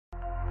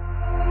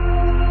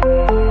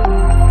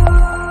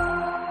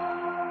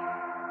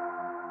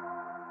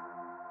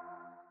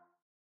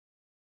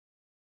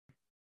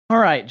All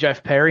right,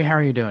 Jeff Perry, how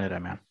are you doing today,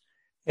 man?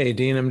 Hey,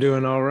 Dean, I'm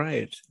doing all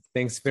right.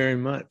 Thanks very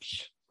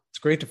much. It's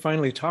great to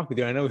finally talk with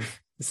you. I know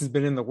this has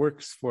been in the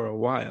works for a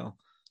while.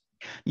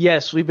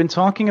 Yes, we've been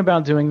talking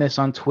about doing this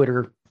on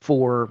Twitter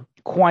for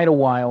quite a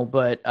while,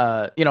 but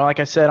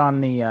like I said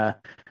on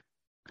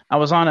I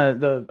was on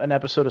an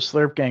episode of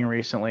Slurp Gang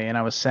recently, and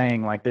I was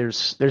saying like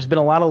there's been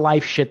a lot of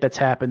life shit that's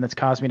happened that's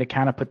caused me to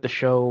kind of put the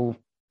show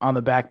on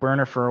the back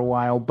burner for a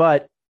while,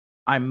 but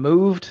I'm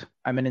moved,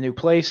 I'm in a new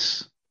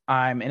place.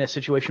 I'm in a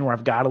situation where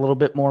I've got a little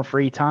bit more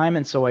free time,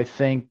 and so I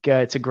think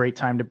it's a great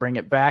time to bring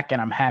it back,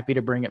 and I'm happy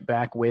to bring it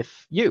back with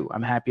you.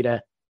 I'm happy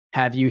to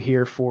have you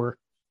here for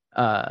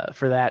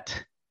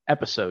that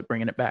episode,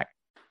 bringing it back.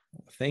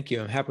 Thank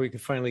you. I'm happy we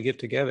could finally get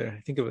together.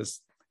 I think it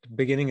was the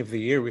beginning of the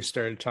year we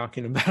started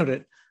talking about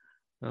it.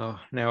 Oh,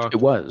 now It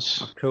was.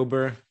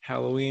 October,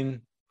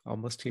 Halloween,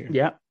 almost here.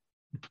 Yeah.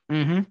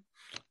 Mm-hmm.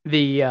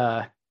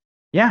 The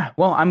Yeah,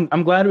 well,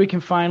 I'm glad we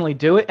can finally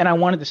do it, and I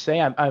wanted to say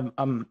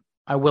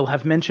I will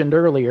have mentioned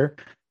earlier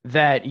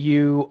that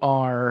you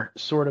are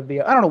sort of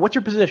the I don't know what's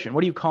your position.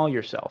 What do you call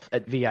yourself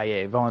at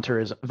VIA?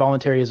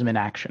 Voluntarism in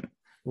Action.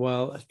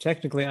 Well,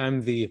 technically,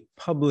 I'm the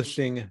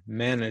publishing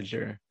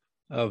manager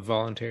of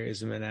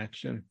Voluntarism in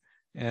Action.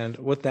 And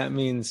what that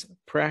means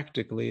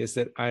practically is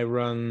that I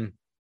run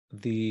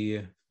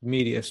the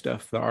media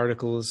stuff, the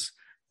articles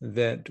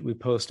that we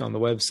post on the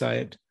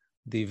website,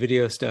 the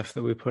video stuff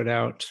that we put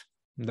out,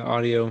 the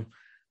audio.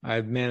 I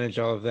manage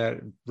all of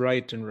that,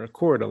 write and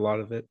record a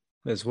lot of it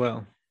as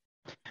well.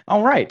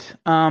 All right.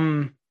 Now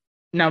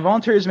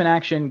voluntarism in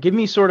action. Give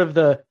me sort of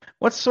the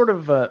what's sort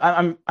of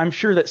I'm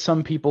sure that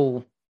some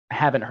people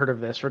haven't heard of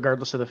this,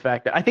 regardless of the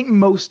fact that I think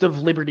most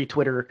of Liberty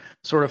Twitter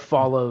sort of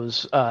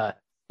follows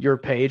your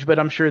page, but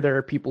I'm sure there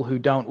are people who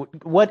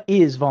don't. What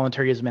is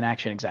voluntarism in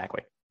action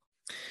exactly?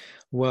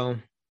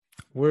 Well,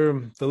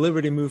 we're the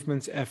Liberty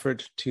Movement's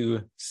effort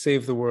to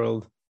save the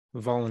world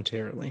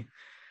voluntarily.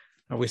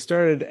 We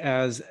started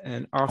as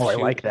an offshoot. Oh, I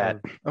like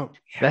that. Yeah.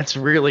 That's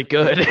really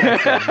good.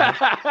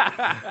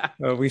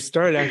 We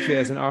started actually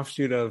as an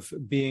offshoot of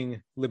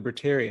being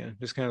libertarian,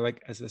 just kind of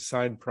like as a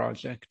side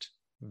project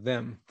of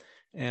them.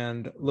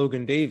 And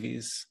Logan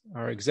Davies,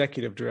 our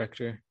executive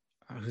director,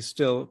 who's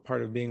still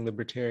part of being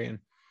libertarian,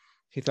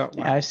 he thought,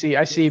 wow, yeah,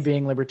 I see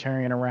being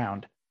libertarian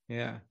around.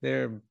 Yeah,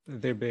 they're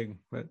big.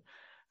 But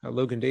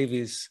Logan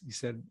Davies, he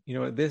said, you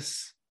know what,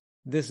 this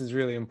is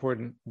really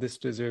important. This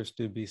deserves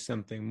to be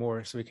something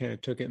more. So we kind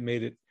of took it,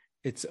 made it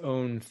its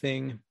own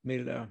thing,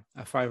 made it a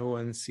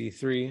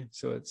 501c3.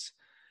 So it's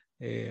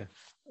a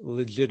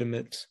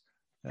legitimate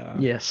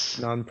yes,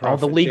 nonprofit. All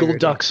the legal charity.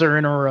 Ducks are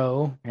in a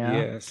row. Yeah.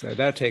 Yes,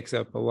 that takes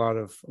up a lot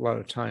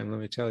of time. Let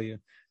me tell you,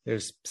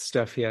 there's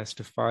stuff he has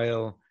to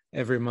file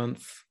every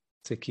month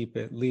to keep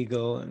it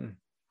legal, and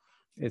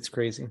it's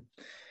crazy.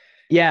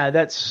 Yeah,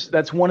 that's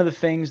one of the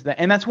things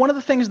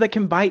that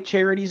can bite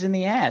charities in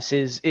the ass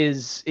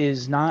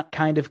is not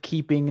kind of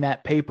keeping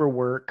that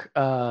paperwork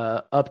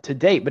up to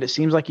date. But it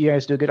seems like you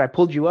guys do good. I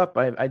pulled you up.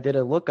 I did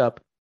a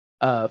lookup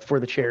for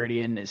the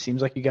charity, and it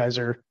seems like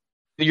you're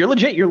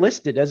legit. You're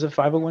listed as a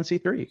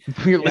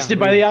 501c3. You're listed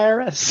by the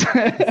IRS.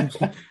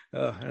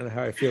 I don't know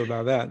how I feel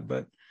about that,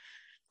 but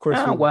of course.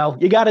 Well,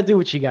 you got to do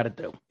what you got to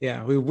do.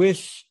 Yeah, we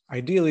wish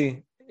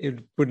ideally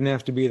it wouldn't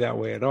have to be that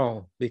way at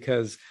all,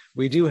 because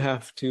we do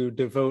have to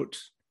devote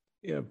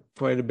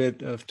quite a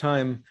bit of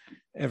time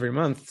every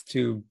month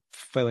to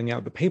filling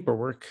out the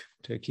paperwork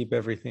to keep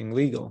everything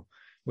legal,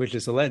 which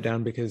is a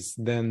letdown, because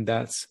then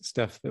that's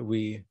stuff that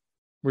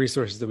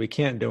resources that we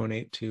can't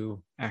donate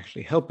to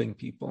actually helping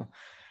people.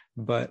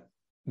 But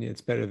it's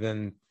better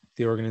than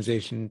the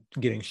organization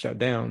getting shut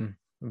down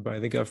by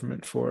the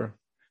government for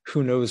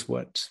who knows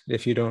what.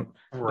 If you don't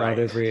dot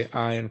every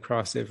I and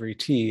cross every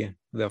T,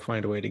 they'll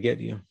find a way to get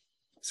you.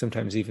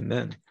 Sometimes even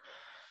then.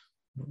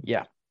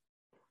 Yeah.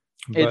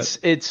 But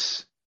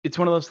it's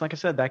one of those, like I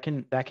said, that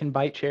can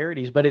bite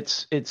charities,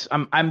 but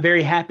I'm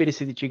very happy to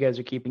see that you guys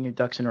are keeping your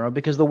ducks in a row,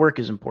 because the work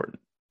is important.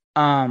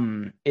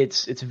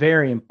 It's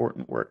very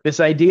important work. This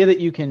idea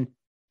that you can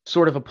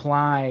sort of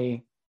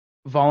apply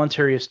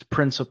voluntarist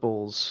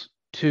principles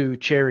to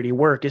charity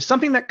work is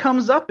something that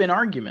comes up in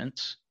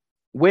arguments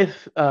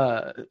with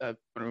what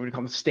do we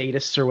call them,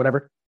 statists or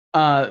whatever.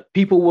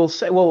 People will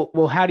say,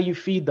 well, how do you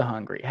feed the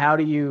hungry? How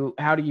do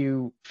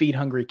you feed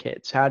hungry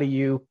kids? How do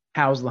you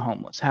house the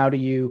homeless? How do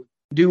you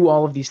do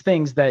all of these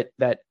things that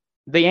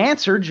the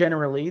answer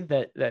generally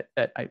that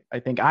I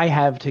think I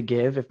have to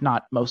give, if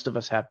not most of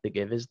us have to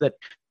give, is that,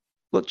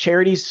 look,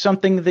 charity is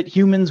something that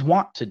humans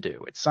want to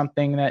do. It's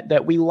something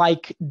that we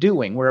like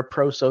doing. We're a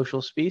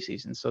pro-social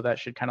species, and so that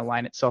should kind of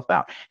line itself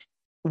out.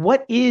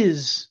 What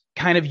is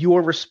kind of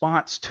your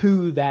response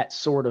to that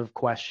sort of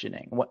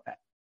questioning?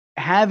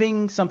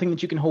 Having something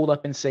that you can hold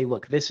up and say,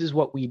 look, this is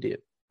what we do.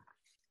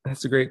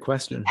 That's a great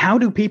question. How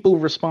do people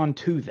respond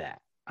to that,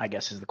 I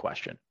guess, is the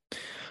question.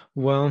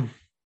 Well,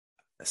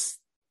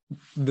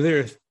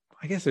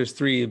 I guess there's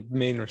three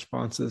main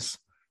responses.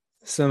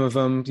 Some of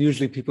them,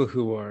 usually people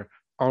who are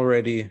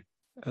already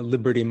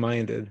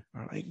liberty-minded,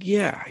 are like,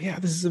 yeah,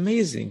 this is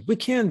amazing. We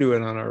can do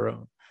it on our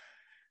own.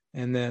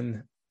 And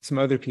then some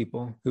other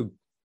people who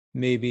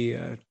maybe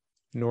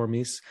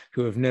normies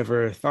who have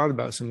never thought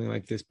about something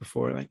like this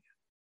before, like,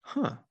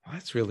 well,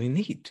 that's really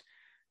neat.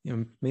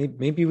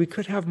 Maybe we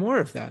could have more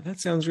of that. That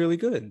sounds really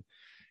good.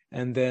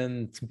 And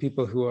then some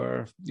people who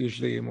are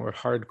usually more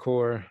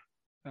hardcore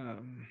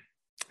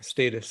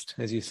statist,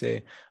 as you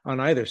say, on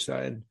either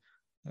side,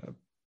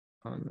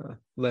 on the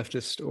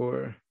leftist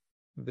or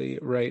the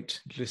right,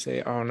 just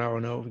say, oh,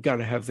 no, we got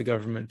to have the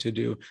government to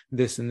do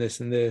this and this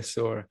and this,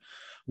 or,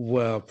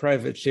 well,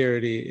 private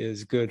charity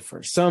is good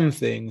for some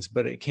things,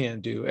 but it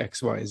can't do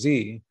X, Y,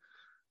 Z.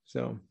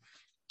 So,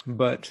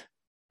 but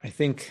I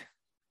think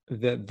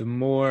that the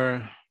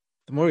more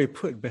we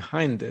put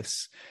behind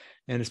this,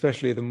 and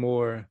especially the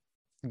more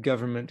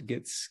government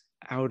gets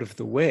out of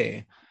the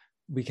way,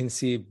 we can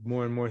see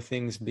more and more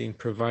things being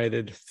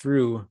provided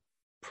through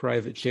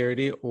private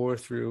charity or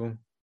through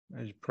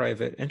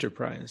private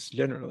enterprise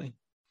generally.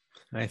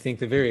 And I think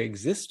the very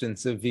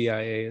existence of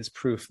VIA is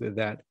proof that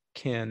that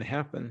can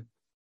happen.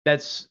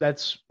 That's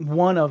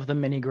one of the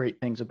many great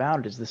things about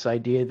it, is this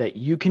idea that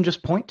you can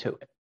just point to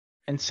it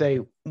and say,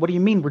 what do you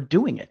mean we're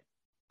doing it?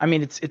 I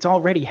mean, it's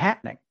already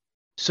happening.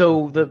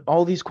 So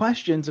all these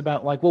questions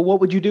about, like, well, what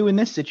would you do in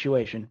this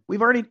situation?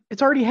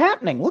 It's already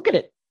happening. Look at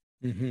it.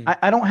 Mm-hmm.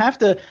 I don't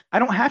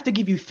have to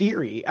give you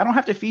theory. I don't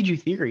have to feed you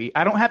theory.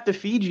 I don't have to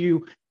feed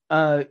you,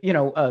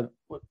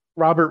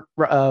 Robert,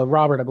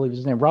 I believe is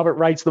his name. Robert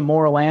writes The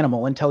Moral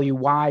Animal and tell you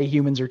why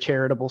humans are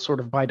charitable sort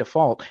of by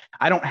default.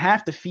 I don't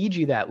have to feed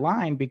you that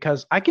line,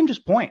 because I can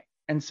just point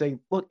and say,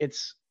 look, it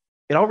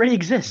already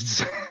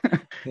exists.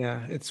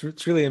 Yeah, it's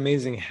really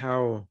amazing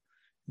how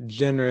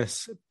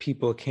generous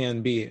people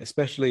can be,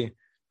 especially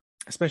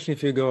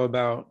if you go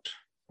about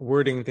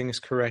wording things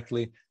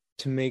correctly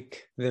to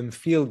make them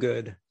feel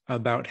good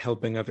about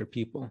helping other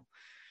people.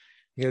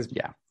 Because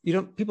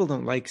people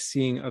don't like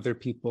seeing other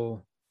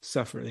people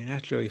suffer. They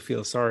naturally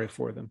feel sorry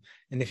for them.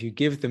 And if you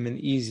give them an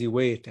easy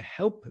way to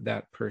help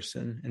that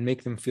person and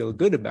make them feel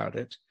good about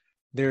it,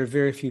 there are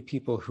very few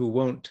people who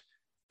won't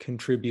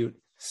contribute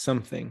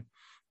something,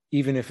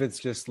 even if it's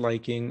just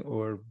liking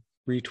or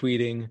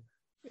retweeting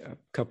a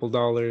couple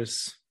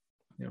dollars,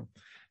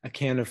 a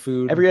can of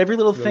food. Every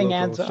little thing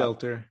adds up.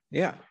 Shelter.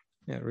 Yeah,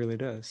 it really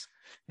does.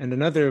 And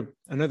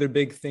another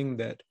big thing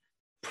that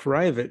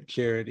private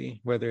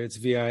charity, whether it's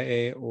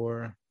VIA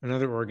or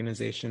another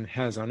organization,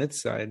 has on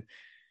its side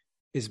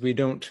is we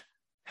don't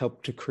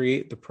help to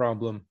create the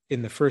problem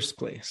in the first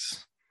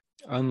place,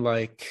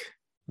 unlike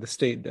the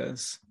state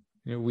does.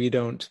 We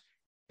don't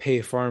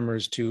pay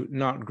farmers to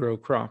not grow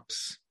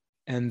crops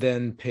and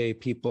then pay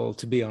people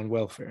to be on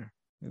welfare.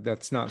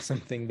 That's not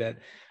something that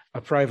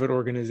a private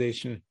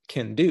organization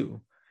can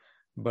do,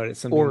 but it's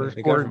something that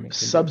the government can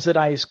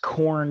subsidize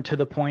corn to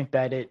the point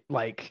that it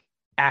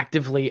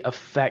actively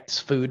affects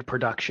food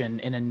production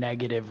in a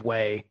negative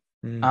way.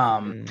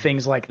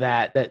 Things like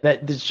that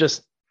is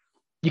just,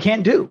 you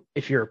can't do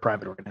if you're a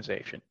private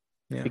organization,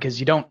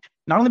 because not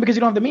only because you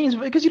don't have the means,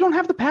 but because you don't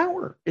have the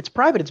power. It's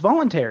private, it's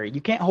voluntary.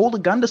 You can't hold a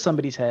gun to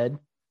somebody's head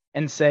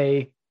and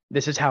say,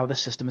 this is how the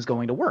system is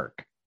going to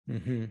work.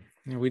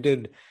 Mm-hmm. We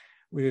did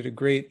a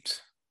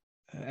great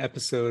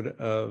episode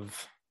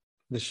of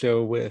the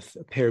show with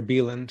Per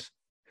Bieland,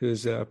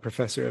 who's a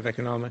professor of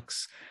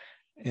economics,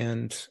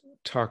 and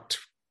talked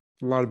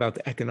a lot about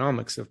the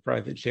economics of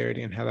private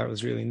charity and how that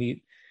was really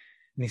neat.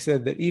 And he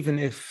said that even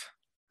if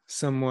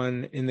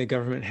someone in the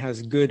government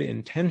has good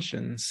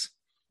intentions,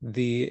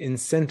 the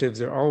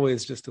incentives are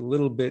always just a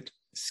little bit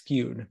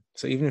skewed.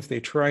 So even if they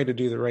try to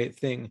do the right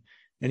thing,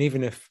 and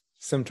even if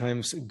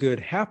sometimes good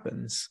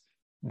happens,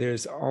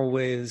 there's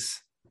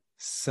always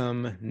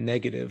some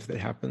negative that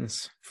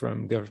happens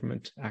from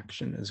government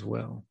action as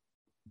well.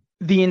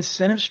 The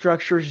incentive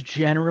structures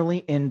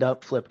generally end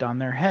up flipped on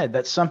their head.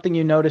 That's something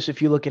you notice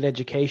if you look at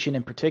education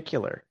in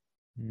particular.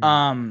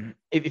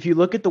 If you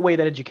look at the way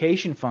that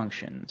education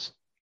functions,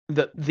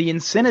 the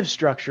incentive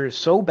structure is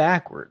so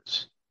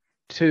backwards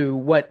to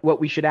what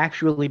we should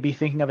actually be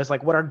thinking of as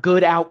what are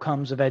good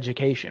outcomes of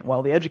education.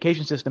 Well, the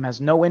education system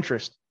has no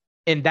interest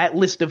in that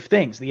list of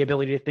things: the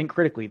ability to think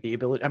critically,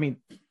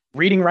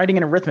 reading, writing,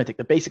 and arithmetic,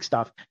 the basic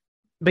stuff.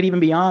 But even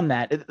beyond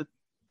that,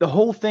 the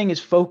whole thing is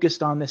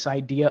focused on this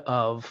idea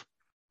of,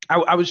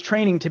 I was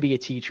training to be a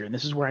teacher, and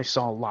this is where I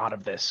saw a lot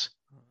of this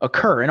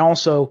occur. And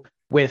also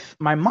with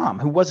my mom,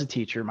 who was a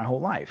teacher my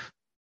whole life,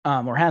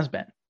 or has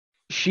been.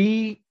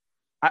 The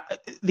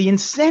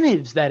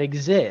incentives that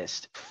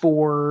exist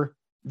for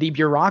the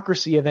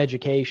bureaucracy of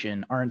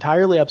education are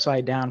entirely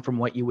upside down from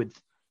what you would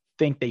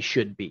think they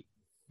should be.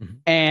 Mm-hmm.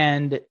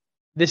 And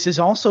this is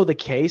also the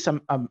case.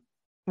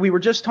 We were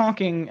just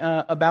talking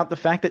about the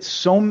fact that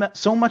so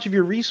much of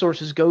your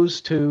resources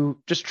goes to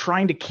just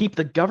trying to keep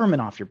the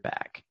government off your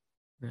back.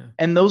 Yeah.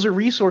 And those are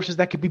resources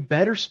that could be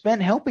better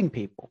spent helping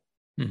people.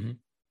 Mm-hmm.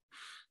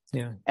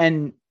 Yeah.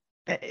 And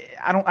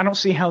I don't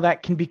see how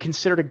that can be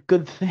considered a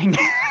good thing.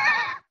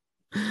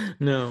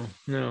 No.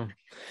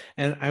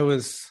 And I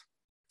was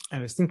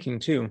thinking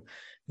too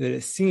that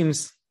it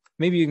seems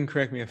maybe you can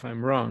correct me if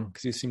I'm wrong,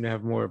 because you seem to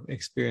have more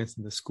experience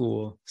in the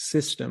school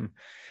system,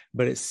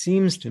 but it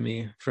seems to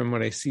me from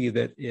what I see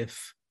that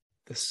if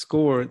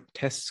the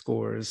test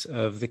scores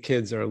of the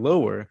kids are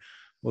lower,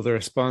 well, the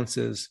response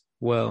is,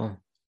 well,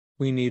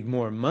 we need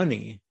more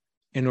money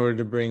in order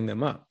to bring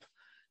them up.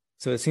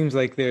 So it seems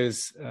like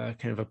there's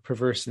kind of a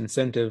perverse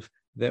incentive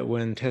that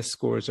when test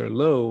scores are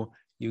low,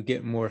 you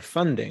get more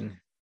funding.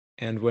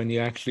 And when you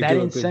actually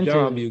do a good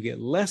job, you get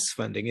less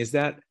funding. Is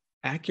that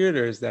accurate,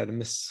 or is that a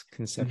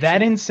misconception?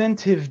 That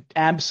incentive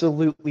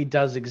absolutely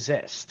does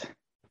exist.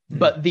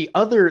 But the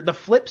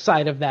flip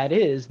side of that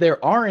is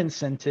there are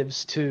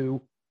incentives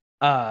to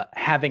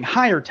having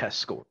higher test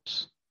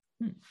scores.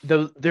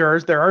 Though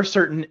there are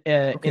certain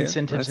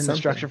incentives in the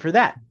structure for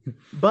that.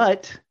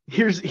 But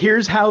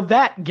here's how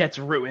that gets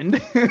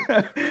ruined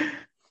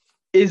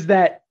is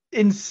that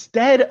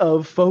instead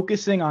of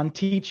focusing on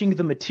teaching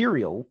the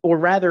material, or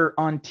rather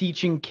on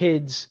teaching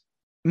kids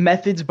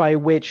methods by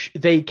which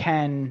they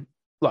can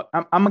look,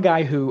 I'm a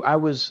guy who I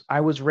was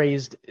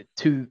raised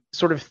to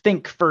sort of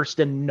think first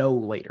and know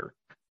later.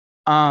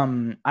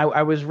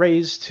 I was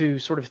raised to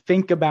sort of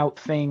think about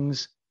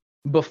things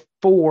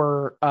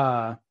before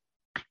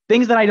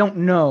things that I don't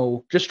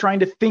know, just trying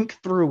to think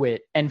through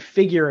it and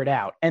figure it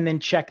out and then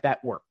check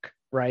that work,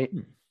 right?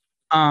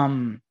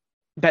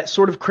 That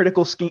sort of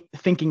critical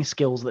thinking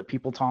skills that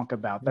people talk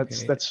about.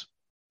 That's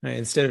right.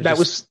 Instead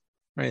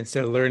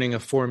of learning a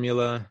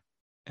formula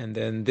and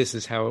then this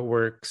is how it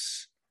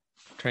works,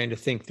 trying to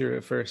think through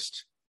it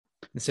first.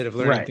 Instead of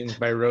learning things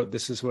by rote,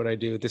 this is what I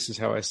do, this is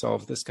how I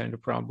solve this kind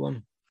of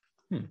problem.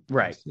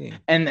 Right.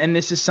 And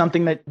this is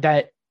something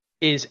that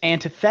is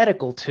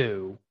antithetical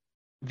to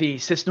the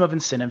system of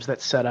incentives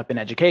that's set up in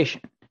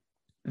education.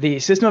 The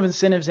system of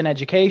incentives in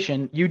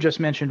education, you just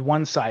mentioned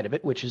one side of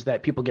it, which is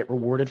that people get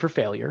rewarded for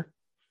failure.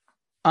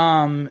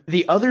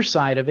 The other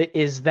side of it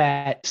is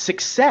that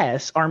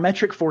success, our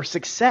metric for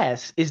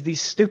success, is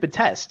these stupid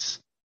tests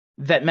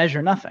that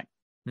measure nothing.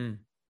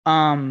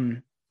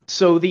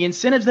 So the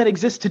incentives that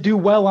exist to do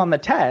well on the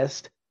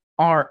test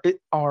are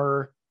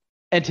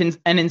an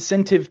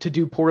incentive to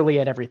do poorly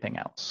at everything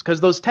else,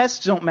 because those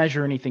tests don't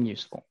measure anything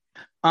useful.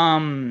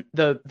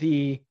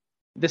 The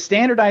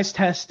standardized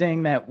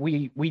testing that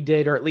we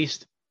did, or at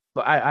least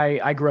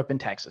I grew up in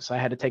Texas. I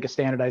had to take a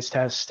standardized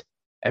test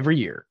every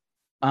year,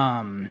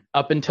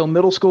 up until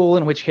middle school,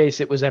 in which case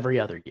it was every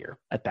other year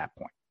at that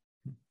point.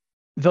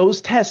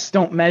 Those tests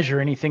don't measure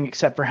anything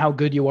except for how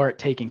good you are at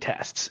taking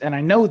tests. And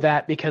I know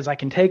that because I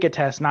can take a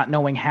test not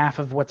knowing half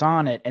of what's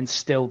on it and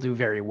still do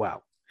very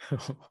well.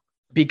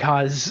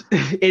 Because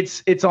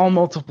it's all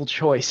multiple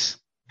choice.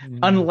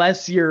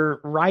 Unless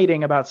you're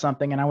writing about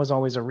something, and I was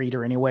always a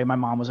reader anyway. My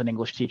mom was an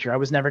English teacher. I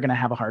was never going to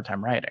have a hard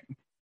time writing.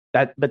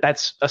 But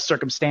that's a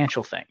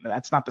circumstantial thing.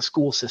 That's not the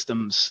school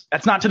system's.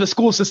 That's not to the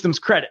school system's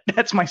credit.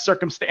 That's my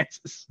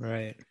circumstances.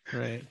 Right.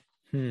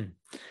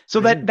 So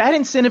that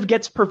incentive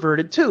gets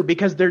perverted too,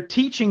 because they're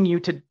teaching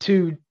you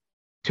to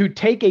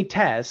take a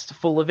test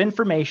full of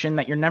information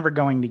that you're never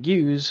going to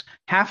use,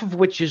 half of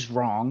which is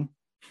wrong.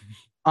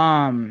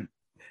 I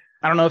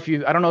don't know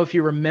if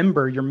you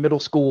remember your middle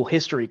school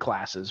history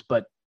classes,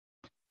 but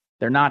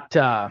they're not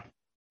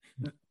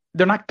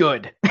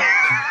good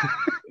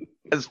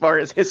as far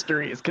as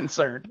history is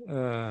concerned.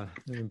 I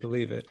can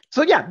believe it.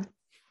 So yeah.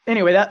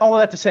 Anyway, all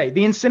of that to say,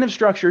 the incentive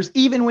structures,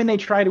 even when they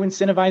try to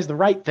incentivize the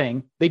right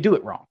thing, they do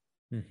it wrong.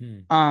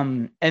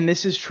 And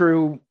this is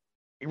true,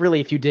 really,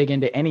 if you dig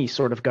into any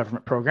sort of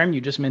government program. You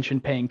just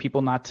mentioned paying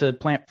people not to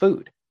plant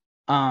food.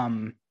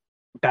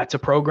 That's a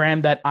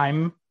program that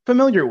I'm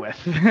familiar with.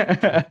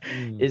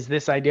 Is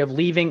this idea of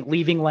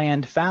leaving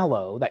land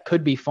fallow that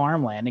could be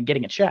farmland and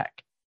getting a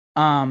check.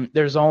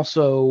 There's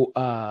also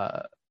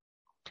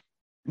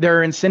there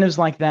are incentives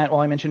like that.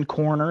 Well, I mentioned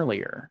corn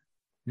earlier.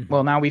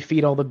 Well, now we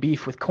feed all the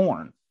beef with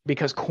corn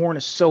because corn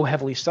is so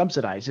heavily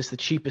subsidized. It's the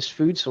cheapest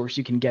food source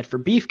you can get for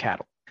beef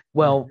cattle.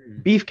 Well,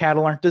 beef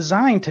cattle aren't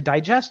designed to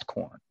digest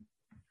corn.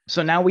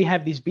 So now we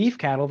have these beef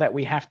cattle that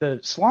we have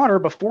to slaughter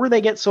before they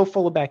get so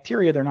full of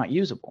bacteria they're not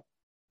usable.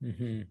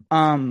 And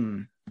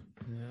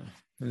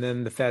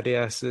then the fatty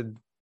acid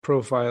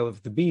profile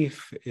of the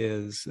beef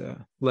is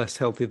less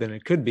healthy than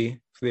it could be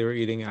if they were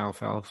eating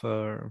alfalfa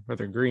or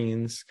other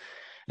greens.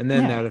 And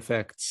then that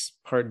affects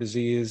heart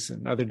disease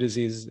and other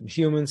diseases in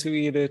humans who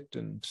eat it.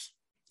 And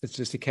it's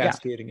just a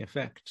cascading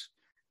effect.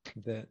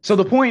 So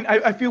the point,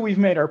 I feel we've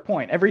made our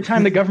point. Every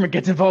time the government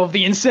gets involved,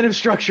 the incentive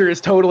structure is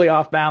totally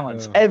off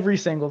balance every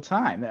single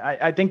time.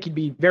 I think you'd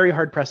be very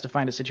hard pressed to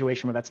find a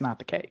situation where that's not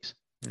the case.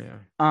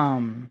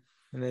 And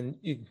then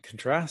you can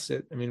contrast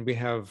it. I mean, we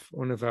have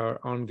one of our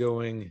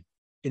ongoing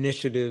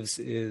initiatives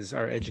is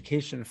our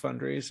education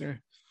fundraiser.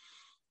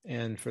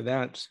 And for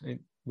that,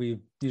 we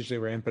usually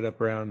ramp it up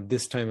around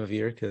this time of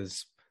year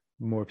because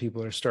more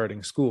people are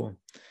starting school.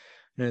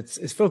 And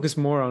it's focused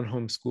more on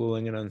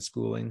homeschooling and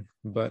unschooling,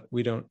 but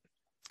we don't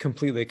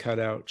completely cut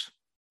out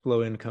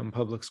low-income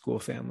public school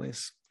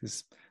families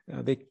because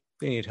they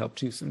need help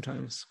too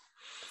sometimes.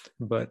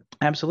 But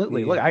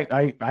absolutely. Look,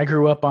 I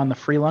grew up on the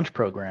free lunch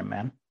program,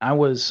 man.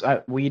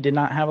 We did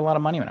not have a lot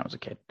of money when I was a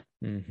kid.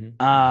 Mm-hmm.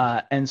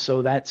 And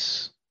so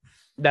that's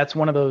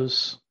one of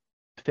those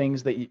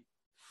things that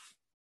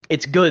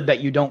it's good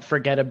that you don't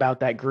forget about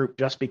that group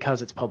just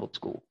because it's public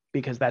school,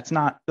 because that's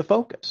not the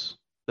focus.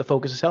 The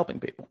focus is helping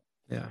people.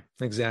 Yeah,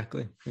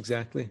 exactly.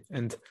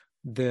 And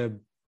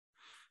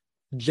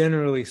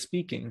generally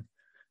speaking,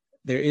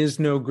 there is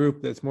no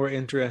group that's more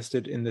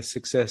interested in the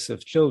success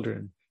of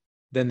children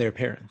than their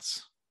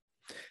parents.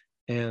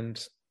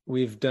 And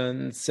we've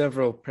done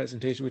several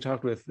presentations. We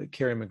talked with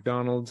Carrie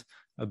McDonald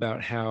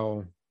about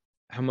how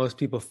most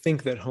people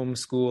think that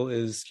homeschool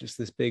is just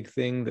this big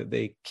thing that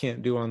they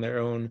can't do on their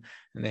own,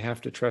 and they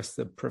have to trust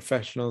the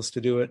professionals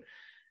to do it,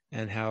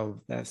 and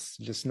how that's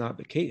just not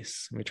the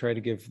case. We try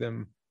to give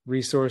them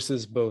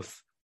resources,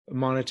 both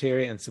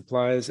monetary and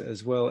supplies,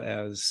 as well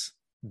as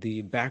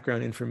the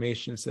background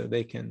information so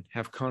they can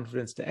have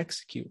confidence to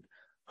execute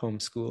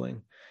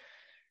homeschooling.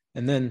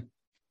 And then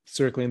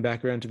circling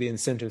back around to the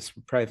incentives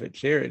for private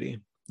charity,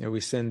 we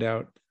send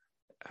out,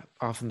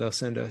 often they'll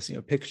send us,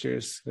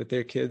 pictures with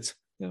their kids,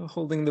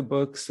 holding the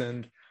books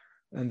and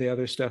the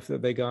other stuff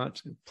that they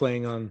got,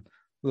 playing on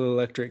a little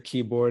electric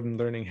keyboard and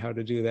learning how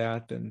to do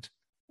that. And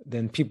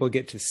then people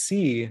get to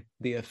see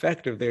the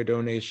effect of their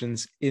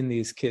donations in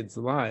these kids'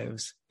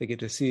 lives. They get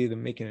to see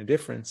them making a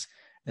difference.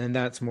 And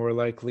that's more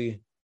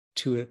likely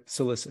to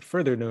solicit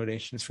further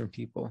donations from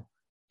people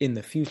in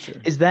the future.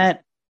 Is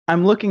that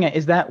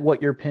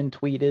what your pinned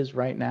tweet is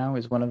right now?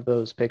 Is one of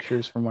those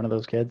pictures from one of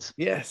those kids?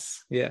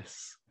 Yes.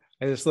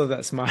 I just love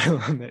that smile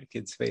on that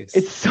kid's face.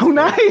 It's so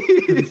nice.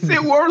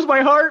 It warms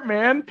my heart,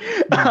 man.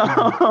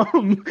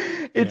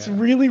 It's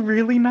really,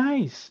 really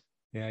nice.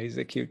 Yeah, he's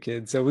a cute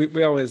kid. So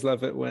we always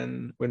love it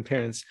when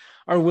parents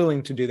are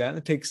willing to do that.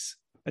 It takes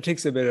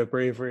a bit of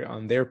bravery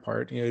on their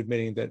part,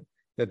 admitting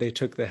that they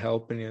took the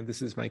help and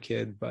this is my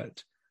kid,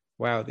 but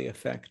wow, the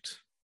effect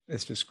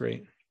is just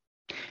great.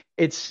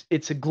 It's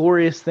a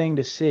glorious thing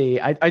to see.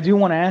 I do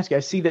want to ask you,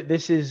 I see that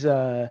this is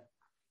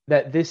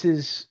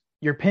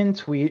your pin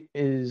tweet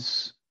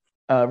is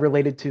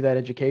related to that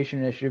education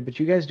initiative, but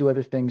you guys do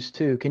other things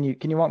too. Can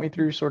you walk me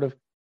through sort of,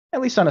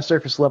 at least on a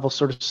surface level,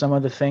 sort of some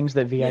of the things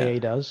that VIA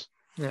does?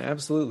 Yeah,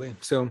 absolutely.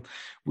 So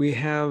we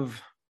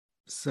have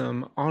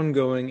some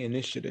ongoing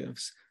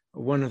initiatives.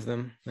 One of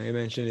them, like I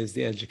mentioned, is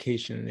the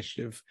education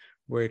initiative,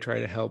 where we try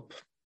to help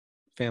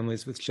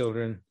families with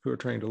children who are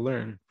trying to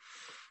learn.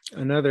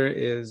 Another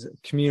is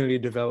community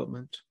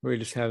development, where we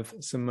just have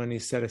some money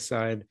set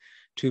aside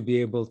to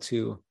be able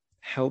to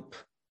help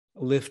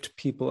lift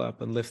people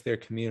up and lift their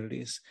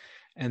communities.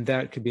 And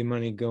that could be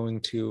money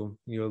going to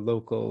a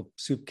local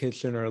soup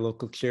kitchen or a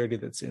local charity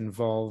that's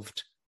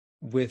involved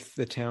with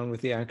the town,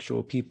 with the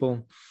actual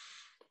people.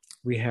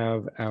 We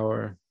have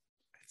our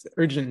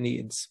urgent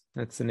needs,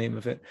 that's the name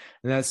of it.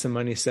 And that's some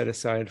money set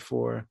aside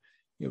for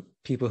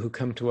people who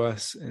come to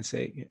us and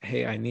say,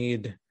 hey, I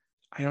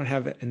don't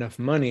have enough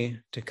money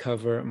to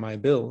cover my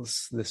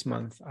bills this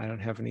month. I don't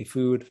have any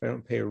food. If I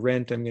don't pay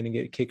rent, I'm going to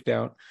get kicked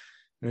out.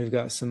 And we've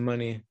got some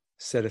money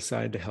set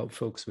aside to help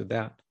folks with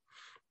that.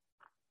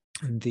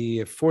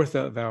 The fourth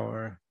of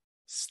our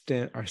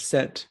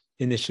set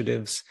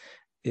initiatives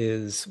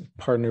is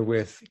partner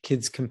with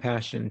Kids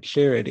Compassion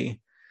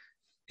Charity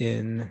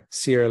in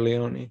Sierra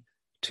Leone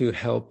to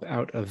help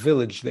out a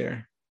village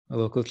there, a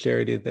local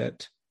charity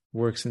that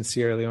works in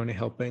Sierra Leone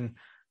helping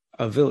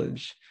a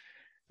village.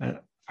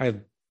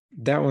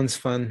 That one's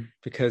fun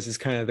because it's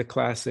kind of the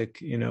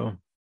classic,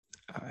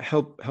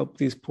 help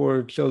these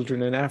poor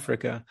children in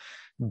Africa,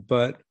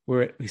 but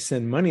we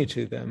send money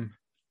to them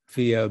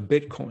via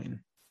Bitcoin.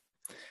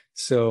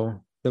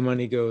 So the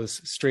money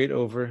goes straight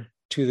over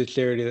to the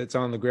charity that's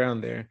on the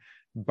ground there,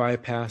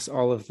 bypass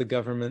all of the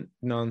government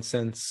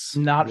nonsense,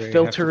 not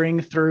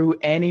filtering through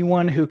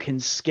anyone who can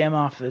skim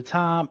off the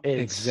top.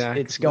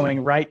 It's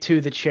going right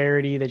to the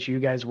charity that you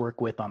guys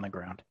work with on the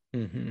ground.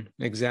 Mm-hmm.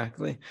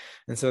 Exactly.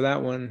 And so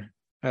that one,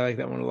 I like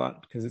that one a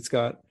lot because it's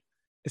got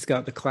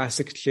the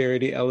classic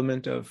charity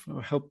element of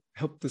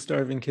help the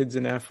starving kids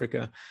in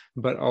Africa,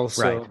 but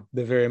also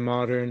the very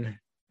modern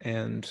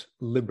and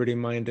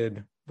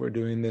liberty-minded. We're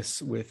doing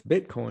this with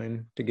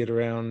Bitcoin to get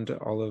around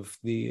all of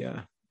the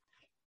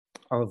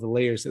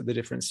layers that the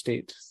different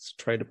states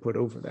try to put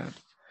over that.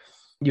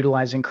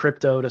 Utilizing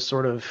crypto to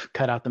sort of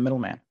cut out the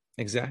middleman.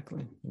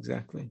 Exactly.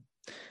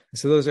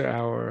 So those are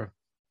our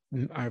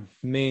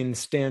main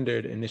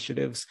standard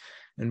initiatives.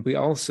 And we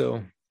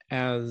also,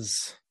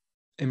 as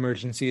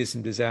emergencies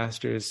and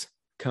disasters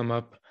come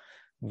up,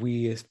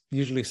 we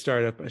usually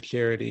start up a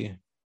charity,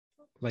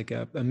 like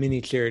a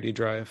mini charity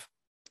drive,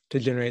 to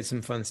generate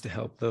some funds to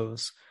help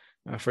those.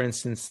 For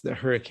instance, the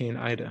Hurricane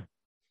Ida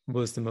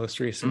was the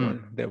most recent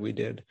one that we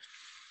did.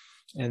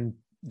 And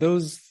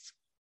those,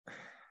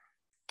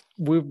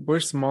 we're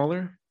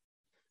smaller,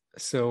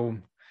 so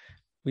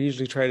we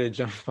usually try to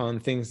jump on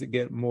things that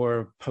get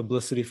more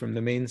publicity from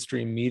the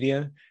mainstream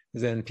media,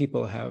 then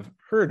people have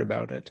heard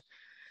about it,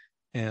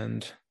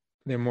 and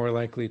they're more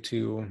likely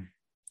to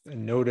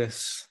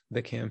notice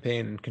the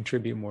campaign and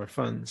contribute more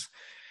funds,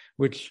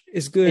 which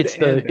is good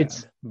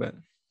but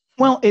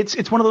Well,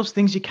 it's one of those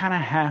things you kind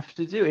of have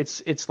to do.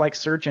 It's like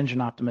search engine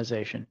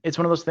optimization. It's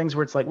one of those things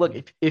where it's like, look,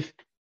 if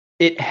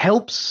it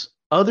helps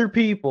other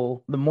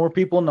people, the more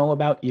people know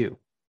about you,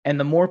 and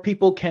the more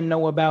people can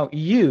know about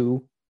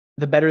you,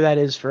 the better that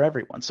is for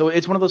everyone. So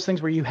it's one of those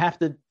things where you have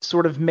to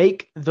sort of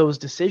make those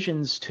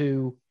decisions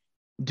to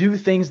do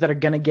things that are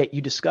going to get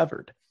you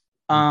discovered.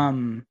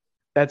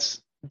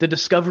 That's the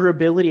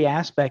discoverability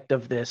aspect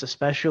of this,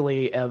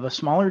 especially of a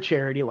smaller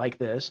charity like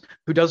this,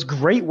 who does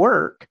great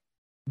work,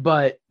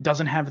 but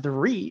doesn't have the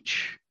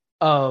reach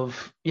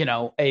of,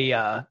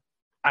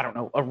 I don't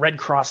know, a Red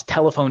Cross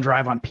telephone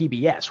drive on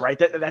PBS, right?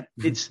 That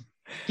it's,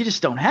 you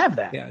just don't have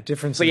that. Yeah,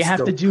 difference. So you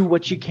have to do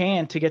what you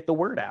can to get the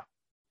word out.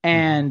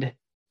 And,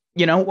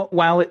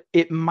 while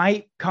it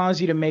might cause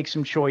you to make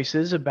some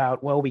choices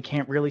about, well, we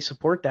can't really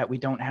support that. We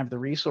don't have the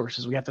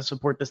resources. We have to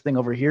support this thing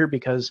over here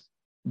because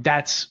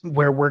that's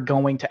where we're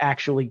going to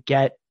actually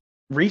get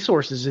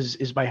resources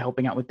is by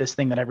helping out with this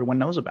thing that everyone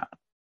knows about.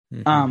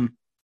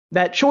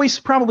 That choice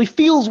probably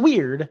feels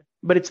weird,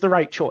 but it's the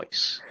right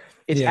choice.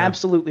 It's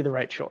absolutely the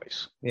right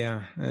choice.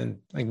 Yeah. And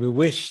like, we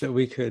wish that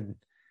we could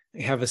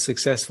have a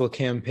successful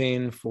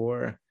campaign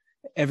for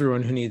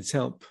everyone who needs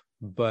help,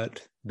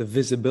 but the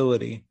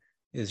visibility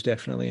is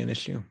definitely an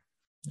issue.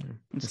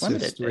 It's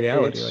limited. Just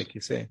reality, like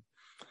you say.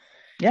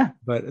 Yeah.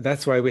 But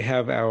that's why we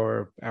have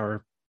our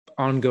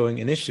ongoing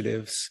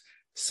initiatives,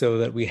 so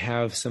that we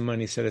have some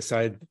money set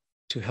aside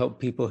to help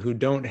people who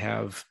don't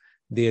have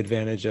the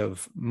advantage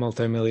of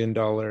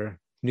multi-million-dollar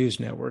news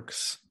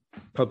networks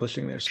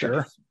publishing their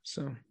stuff.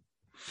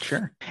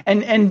 Sure.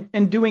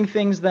 And doing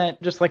things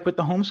that, just like with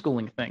the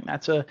homeschooling thing,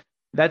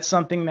 that's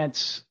something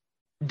that's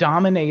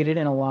dominated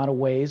in a lot of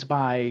ways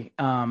by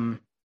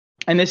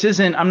and this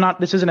isn't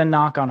a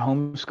knock on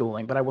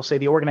homeschooling, but I will say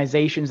the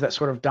organizations that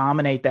sort of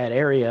dominate that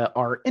area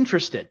are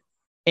interested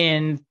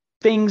in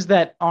things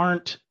that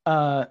aren't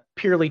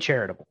purely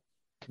charitable.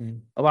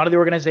 A lot of the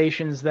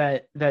organizations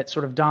that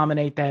sort of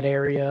dominate that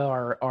area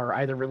are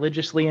either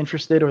religiously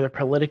interested or they're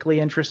politically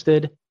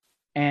interested.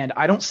 And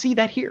I don't see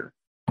that here.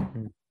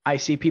 I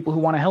see people who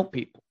want to help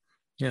people.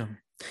 Yeah.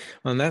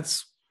 Well, and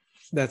that's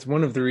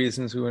one of the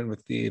reasons we went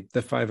with the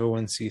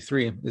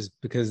 501c3, is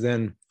because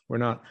then we're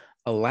not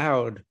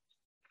allowed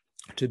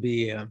to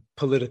be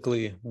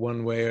politically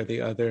one way or the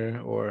other,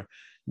 or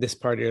this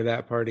party or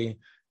that party.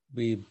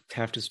 We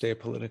have to stay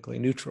politically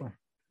neutral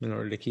in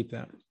order to keep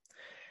that.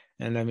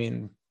 And I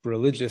mean,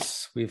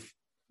 religious, we've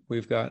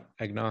got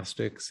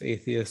agnostics,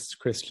 atheists,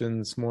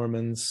 Christians,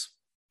 Mormons.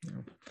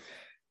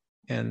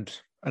 And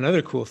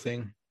another cool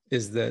thing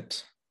is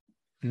that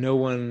no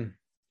one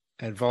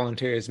at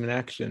Voluntarism in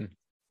Action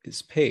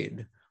is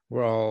paid.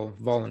 We're all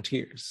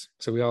volunteers.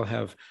 So we all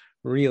have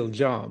real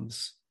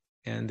jobs.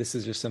 And this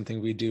is just something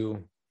we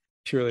do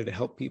purely to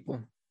help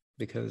people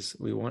because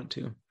we want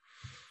to.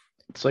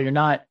 So you're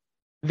not,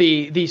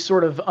 the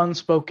sort of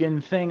unspoken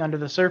thing under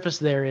the surface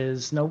there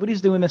is nobody's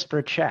doing this for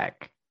a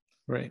check.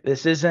 Right.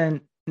 This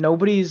isn't,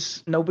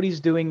 nobody's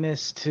doing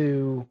this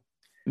to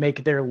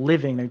make their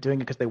living. They're doing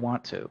it because they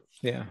want to.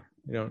 Yeah.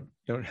 You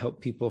don't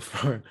help people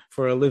for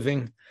a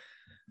living.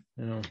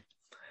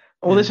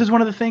 Well, this is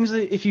one of the things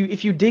that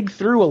if you dig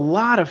through a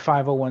lot of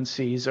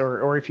 501c's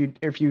or if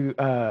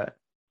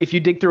you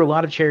dig through a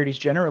lot of charities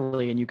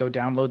generally and you go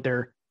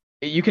download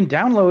you can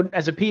download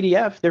as a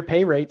PDF their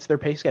pay rates, their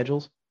pay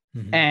schedules,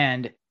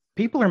 and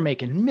people are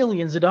making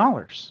millions of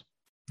dollars.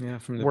 Yeah,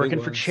 from the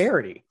working for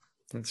charity.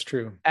 That's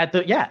true. At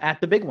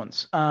the big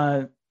ones.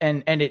 And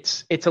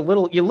it's a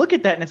little, you look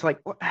at that and it's like,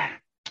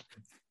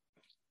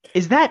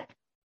 is that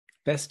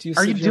best use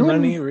of your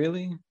money,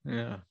 really?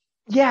 Yeah.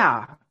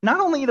 Yeah. Not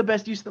only the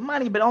best use of the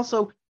money, but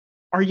also,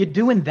 are you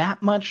doing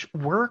that much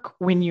work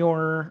when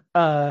you're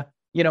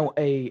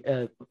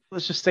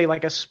let's just say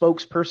like a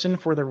spokesperson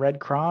for the Red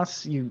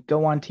Cross? You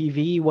go on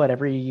TV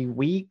every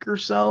week or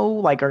so?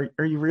 Like, are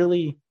you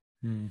really?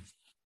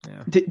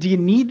 Yeah. Do you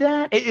need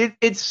that?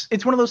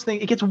 It's one of those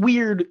things. It gets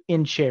weird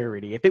in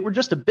charity. If it were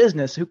just a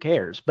business, who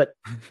cares? But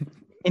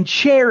in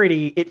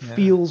charity, it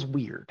feels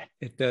weird.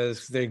 It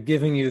does. They're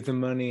giving you the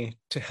money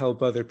to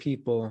help other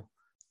people.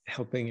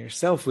 Helping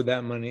yourself with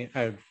that money,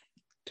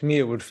 to me,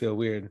 it would feel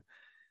weird.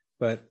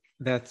 But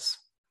that's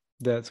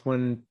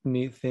one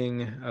neat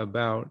thing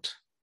about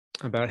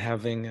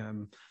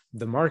having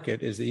the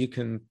market, is that you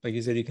can, like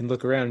you said, you can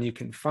look around and you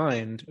can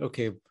find,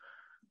 okay,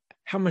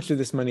 how much of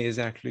this money is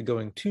actually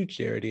going to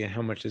charity and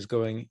how much is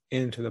going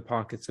into the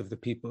pockets of the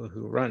people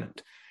who run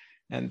it.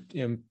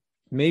 And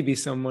maybe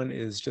someone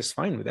is just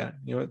fine with that.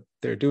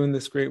 They're doing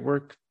this great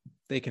work.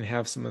 They can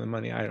have some of the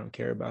money. I don't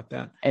care about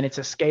that. And it's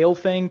a scale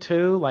thing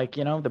too. Like,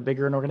 the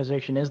bigger an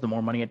organization is, the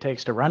more money it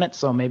takes to run it.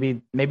 So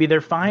maybe they're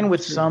fine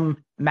with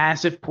some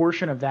massive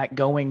portion of that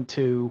going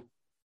to,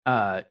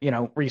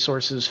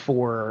 resources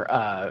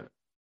for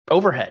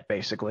overhead,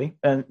 basically.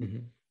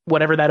 And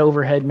whatever that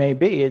overhead may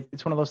be,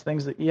 it's one of those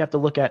things that you have to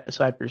look at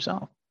aside for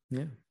yourself.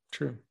 Yeah,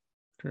 true.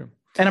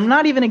 And I'm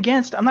not even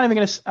against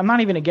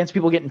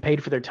people getting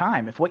paid for their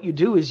time. If what you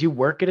do is you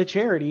work at a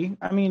charity,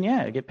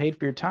 get paid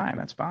for your time.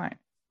 That's fine.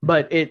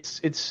 But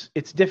it's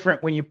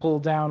different when you pull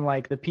down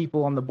like the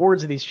people on the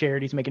boards of these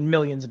charities making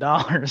millions of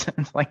dollars.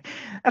 It's like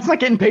that's not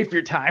getting paid for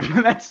your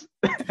time. That's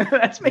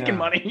making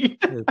money.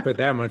 Put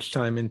that much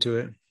time into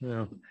it.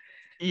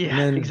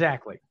 Yeah,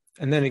 exactly.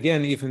 And then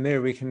again, even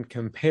there, we can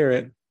compare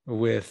it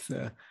with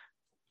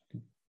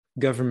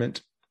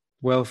government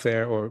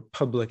welfare or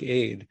public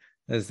aid,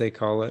 as they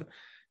call it,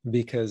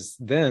 because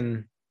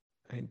then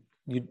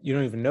you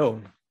don't even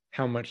know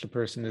how much the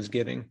person is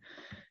getting.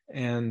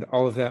 And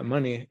all of that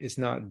money is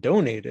not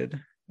donated,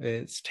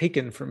 it's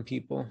taken from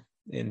people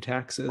in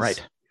taxes.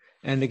 Right.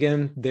 And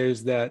again,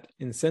 there's that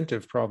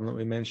incentive problem that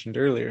we mentioned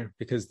earlier,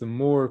 because the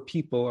more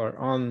people are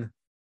on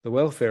the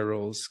welfare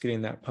rolls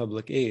getting that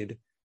public aid,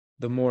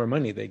 the more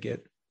money they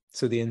get.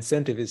 So the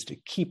incentive is to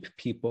keep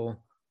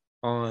people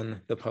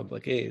on the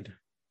public aid.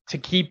 To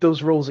keep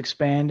those roles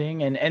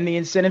expanding, and the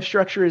incentive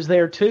structure is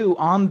there too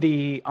on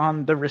the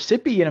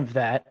recipient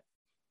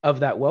of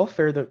that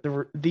welfare.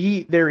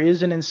 There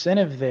is an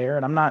incentive there,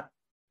 and I'm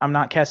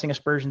not casting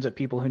aspersions at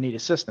people who need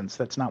assistance.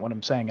 That's not what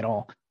I'm saying at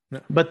all. No.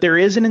 But there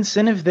is an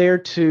incentive there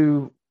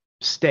to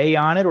stay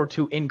on it or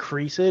to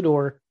increase it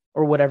or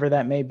whatever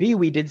that may be.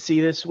 We did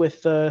see this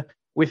with the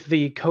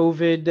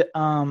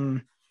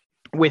COVID,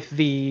 with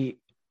the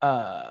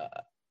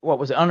what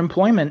was it,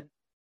 unemployment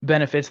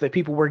benefits that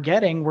people were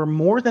getting were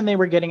more than they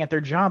were getting at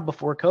their job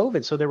before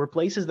COVID. So there were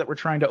places that were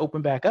trying to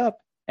open back up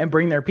and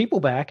bring their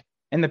people back,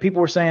 and the people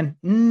were saying,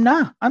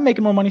 "Nah, I'm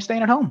making more money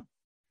staying at home."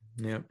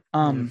 Yep.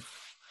 And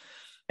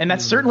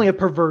that's certainly a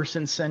perverse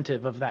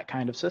incentive of that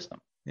kind of system.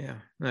 Yeah,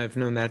 I've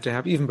known that to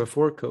happen even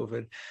before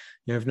COVID.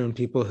 I've known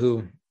people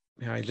who,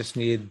 I just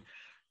need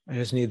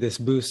this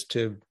boost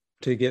to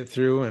get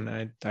through, and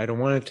I don't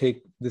want to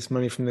take this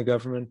money from the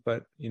government,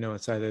 but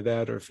it's either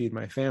that or feed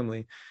my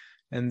family.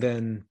 And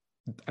then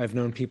I've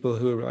known people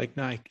who are like,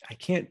 no, I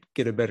can't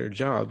get a better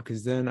job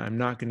because then I'm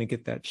not going to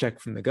get that check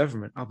from the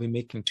government. I'll be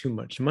making too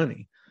much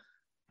money.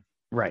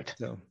 Right.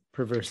 So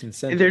perverse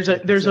incentive.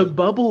 There's a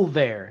bubble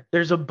there.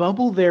 There's a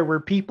bubble there where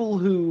people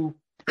who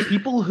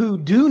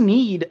do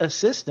need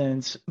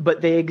assistance, but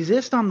they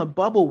exist on the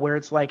bubble where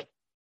it's like,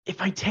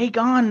 if I take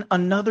on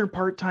another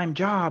part-time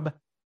job,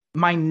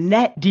 my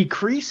net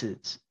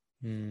decreases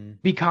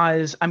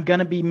because I'm going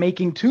to be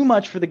making too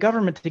much for the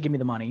government to give me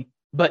the money,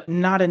 but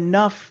not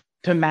enough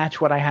to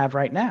match what I have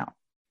right now.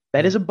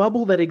 That is a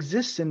bubble that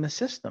exists in the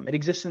system. It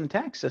exists in the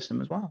tax system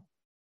as well.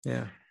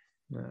 Yeah,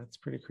 that's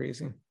pretty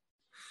crazy.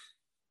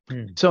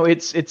 So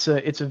it's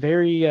a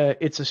very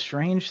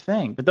strange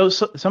thing. But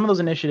some of those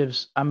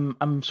initiatives,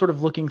 I'm sort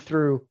of looking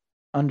through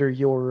under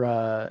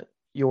your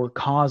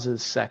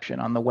causes section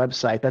on the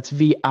website. That's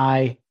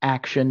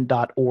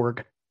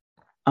viaction.org.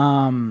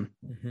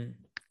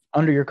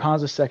 Under your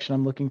causes section,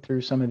 I'm looking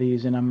through some of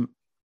these, and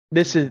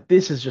this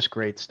is just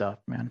great stuff,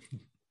 man.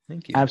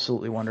 Thank you.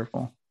 Absolutely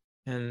wonderful.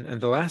 And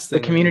the last thing,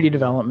 the community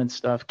development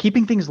stuff,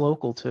 keeping things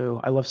local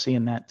too. I love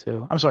seeing that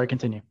too. I'm sorry,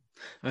 continue.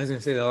 I was going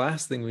to say the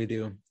last thing we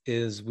do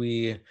is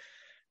we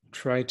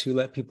try to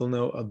let people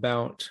know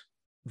about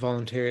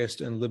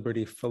voluntarist and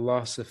liberty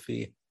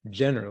philosophy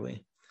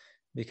generally,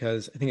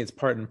 because I think it's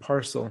part and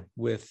parcel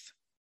with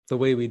the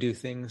way we do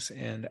things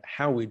and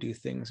how we do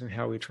things and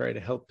how we try to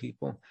help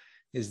people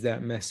is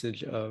that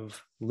message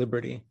of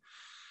liberty.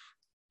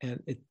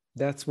 And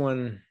that's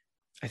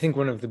I think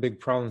one of the big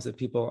problems that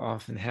people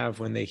often have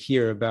when they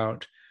hear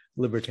about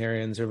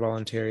libertarians or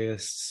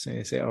voluntarists, and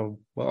they say, oh,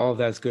 well, all of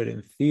that's good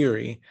in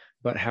theory,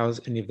 but how's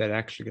any of that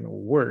actually going to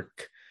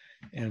work?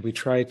 And we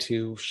try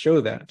to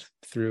show that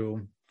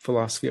through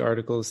philosophy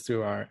articles,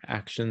 through our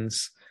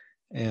actions,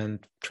 and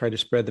try to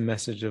spread the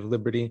message of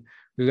liberty.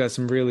 We've got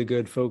some really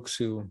good folks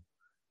who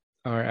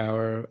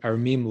are our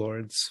meme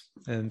lords,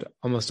 and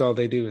almost all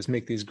they do is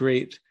make these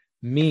great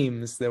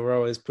memes that we're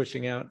always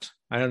pushing out.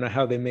 I don't know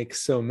how they make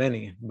so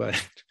many, but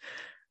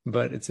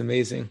it's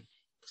amazing.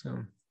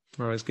 So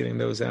we're always getting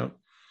those out.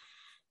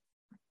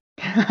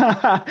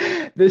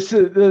 This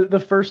is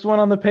the first one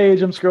on the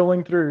page I'm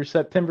scrolling through,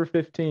 September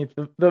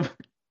 15th.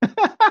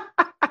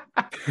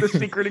 The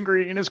secret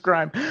ingredient is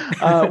crime.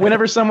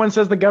 Whenever someone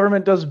says the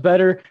government does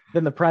better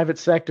than the private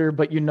sector,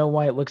 but you know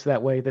why it looks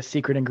that way, the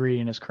secret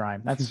ingredient is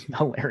crime. That's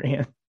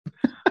hilarious.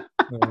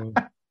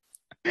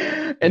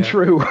 And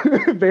true.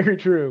 Very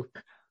true.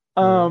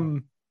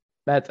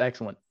 That's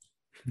excellent.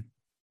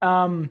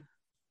 So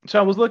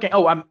I was looking.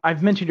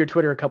 I've mentioned your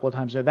Twitter a couple of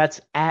times there.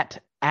 That's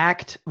at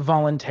Act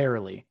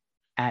Voluntarily.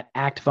 At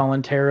Act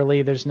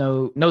Voluntarily. There's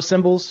no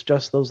symbols,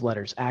 just those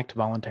letters. Act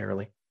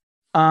Voluntarily.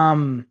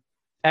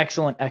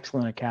 Excellent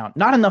account.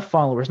 Not enough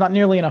followers. Not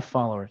nearly enough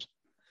followers.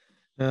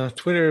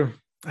 Twitter.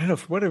 I don't know,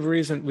 for whatever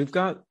reason,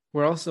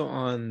 we're also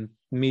on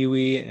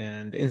MeWe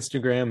and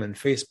Instagram and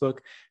Facebook,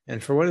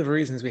 and for whatever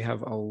reasons, we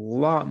have a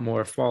lot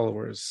more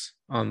followers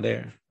on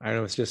there. I don't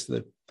know, it's just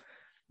the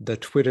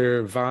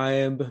Twitter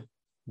vibe,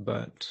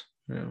 but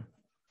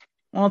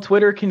Well,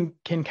 Twitter can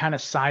kind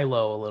of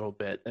silo a little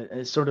bit.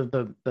 It's sort of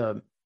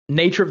the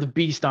nature of the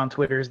beast on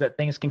Twitter is that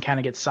things can kind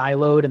of get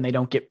siloed and they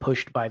don't get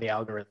pushed by the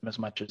algorithm as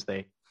much as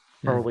they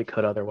probably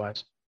could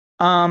otherwise.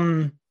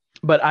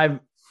 But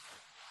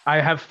I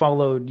have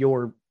followed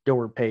your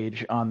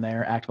page on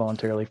there, Act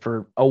Voluntarily,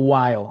 for a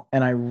while,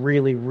 and I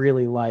really,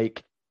 really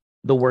like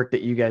the work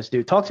that you guys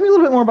do. Talk to me a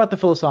little bit more about the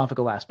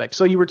philosophical aspect.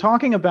 So you were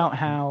talking about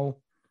how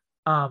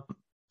um,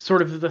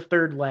 sort of the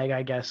third leg,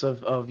 I guess,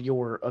 of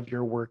your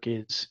work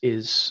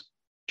is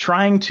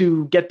trying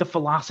to get the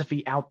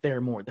philosophy out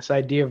there more. This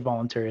idea of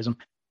voluntarism.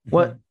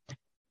 What Mhm.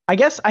 I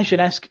guess I should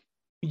ask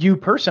you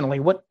personally,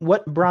 what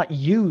brought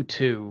you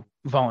to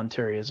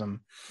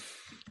voluntarism?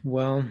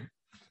 Well,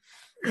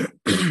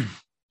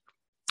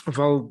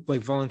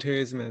 like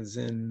voluntarism as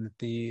in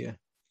the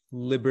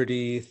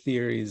liberty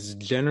theories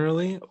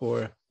generally,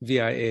 or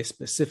VIA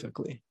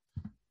specifically?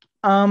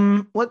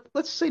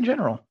 Let's say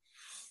general.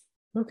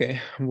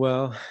 Okay,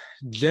 well,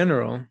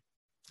 general,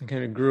 I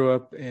kind of grew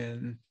up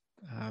in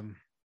um,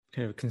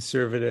 kind of a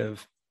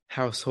conservative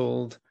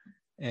household,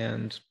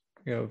 and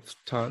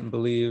taught and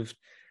believed,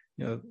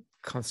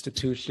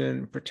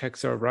 Constitution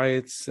protects our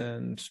rights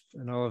and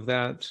all of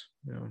that.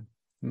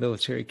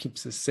 Military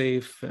keeps us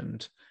safe,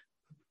 and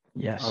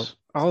Yes.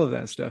 all of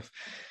that stuff.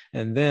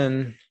 And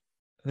then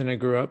I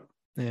grew up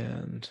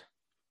and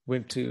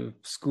went to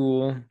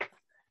school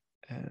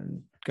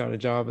and got a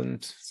job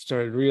and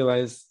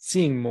started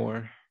seeing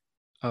more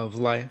of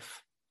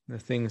life, the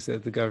things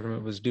that the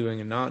government was doing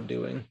and not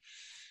doing.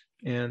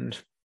 And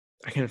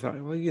I kind of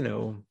thought,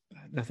 well,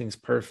 nothing's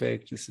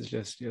perfect. This is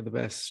just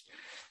the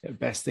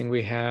best thing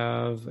we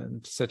have,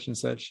 and such and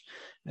such.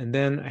 And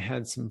then I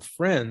had some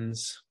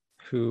friends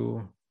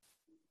who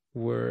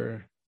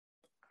were,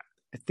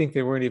 I think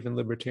they weren't even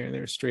libertarian, they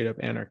were straight up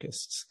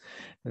anarchists.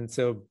 And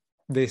so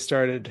they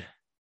started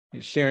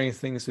sharing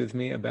things with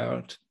me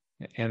about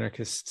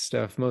anarchist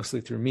stuff,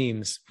 mostly through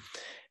memes.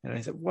 And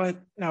I said,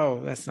 what?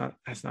 No, that's not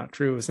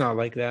true. It's not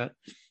like that.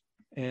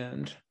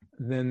 And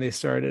then they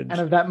started. Kind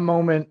of that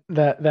moment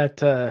that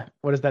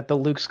what is that, the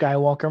Luke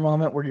Skywalker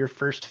moment where you're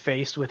first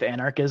faced with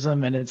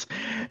anarchism and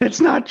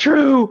it's not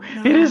true.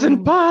 It isn't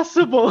No.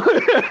 possible.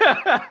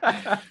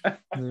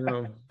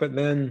 But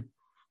then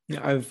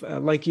I've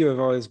like you, I've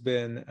always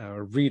been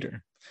a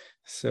reader.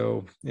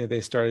 So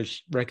they started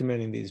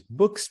recommending these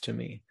books to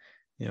me.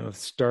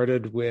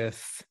 Started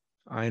with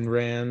Ayn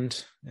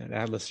Rand and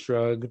Atlas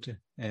Shrugged,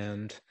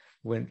 and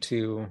went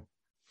to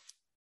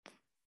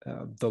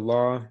The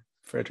Law,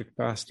 Frederick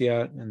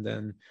Bastiat, and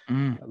then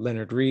Mm.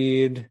 Leonard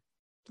Reed,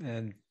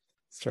 and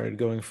started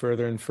going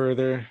further and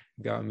further.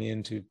 Got me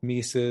into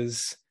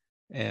Mises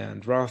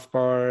and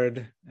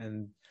Rothbard,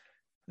 and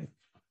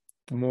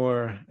the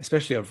more,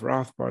 especially of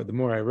Rothbard, the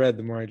more I read,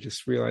 the more I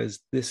just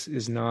realized this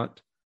is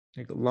not,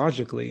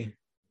 logically,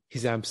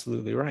 he's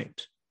absolutely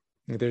right.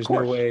 There's Of no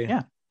course. way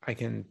Yeah. I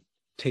can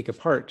take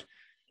apart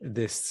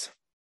this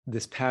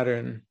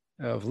pattern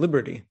of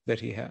liberty that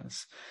he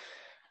has.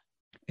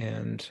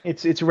 And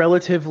It's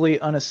relatively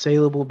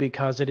unassailable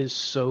because it is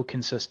so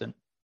consistent.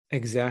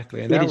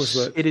 exactly, and that was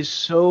what, It is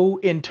so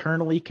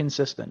internally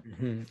consistent.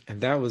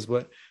 and that was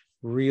what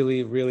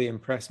really, really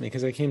impressed me,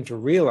 because I came to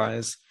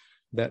realize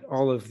that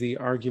all of the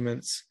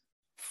arguments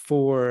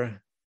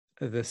for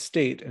the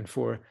state and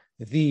for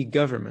the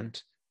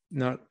government,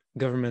 not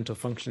governmental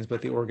functions,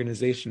 but the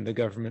organization, the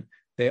government,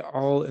 they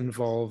all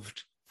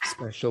involved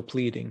special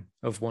pleading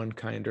of one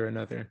kind or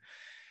another.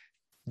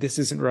 This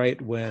isn't right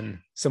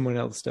when someone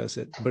else does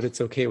it, but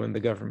it's okay when the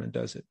government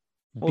does it,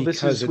 Well, this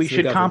because is, we it's the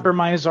should government.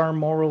 compromise our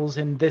morals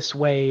in this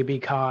way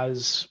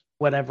because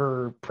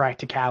whatever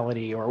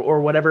practicality or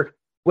whatever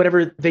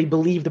they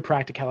believe the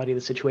practicality of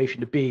the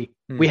situation to be,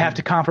 we have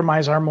to Mm-hmm.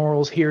 compromise our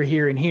morals here,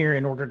 here, and here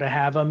in order to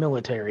have a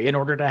military, in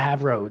order to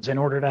have roads, in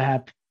order to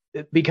have,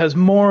 because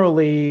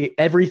morally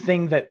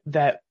everything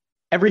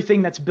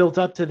that's built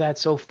up to that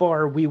so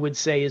far we would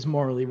say is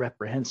morally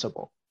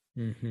reprehensible.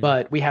 Mm-hmm.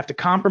 But we have to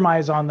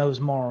compromise on those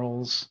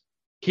morals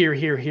here,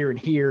 here, here, and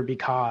here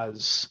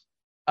because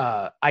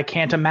I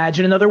can't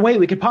imagine another way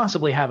we could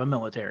possibly have a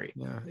military.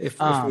 Yeah. If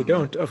we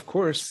don't, of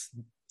course,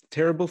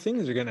 terrible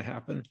things are going to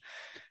happen.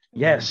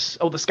 Yes.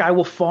 Oh, the sky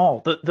will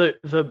fall.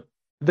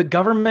 The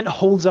government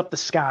holds up the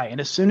sky, and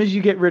as soon as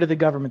you get rid of the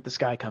government, the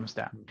sky comes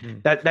down. Mm-hmm.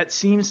 That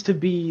seems to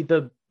be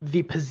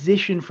the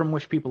position from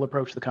which people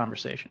approach the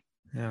conversation.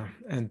 Yeah,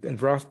 and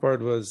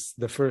Rothbard was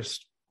the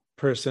first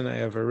person I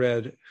ever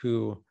read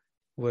who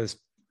was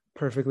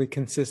perfectly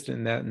consistent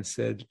in that and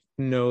said,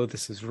 no,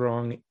 this is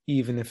wrong,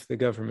 even if the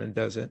government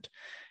does it.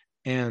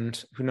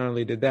 And who not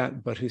only did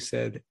that, but who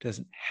said it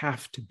doesn't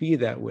have to be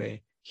that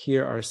way.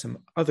 Here are some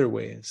other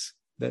ways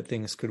that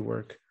things could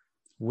work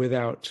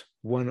without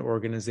one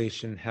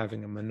organization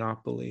having a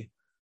monopoly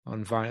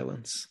on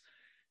violence.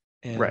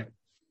 And Right.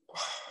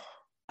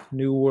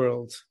 new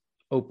world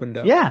opened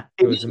up. Yeah,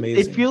 It was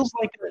amazing.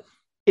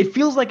 It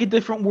feels like a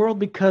different world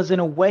because in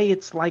a way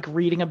it's like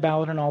reading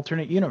about an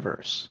alternate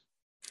universe.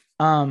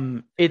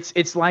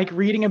 It's like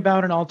reading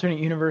about an alternate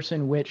universe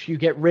in which you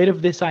get rid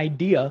of this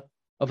idea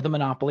of the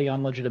monopoly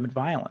on legitimate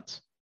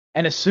violence.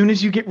 And as soon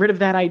as you get rid of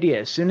that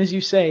idea, as soon as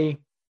you say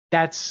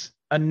that's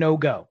a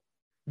no-go,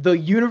 the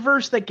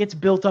universe that gets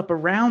built up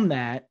around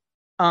that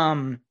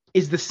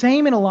is the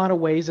same in a lot of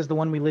ways as the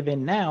one we live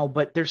in now,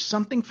 but there's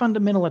something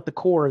fundamental at the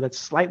core that's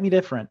slightly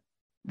different.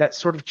 that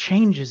sort of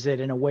changes it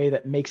in a way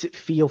that makes it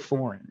feel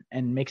foreign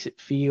and makes it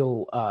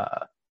feel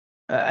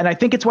and I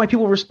think it's why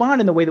people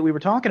respond in the way that we were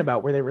talking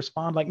about, where they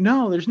respond like,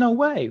 no, there's no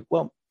way.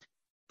 Well,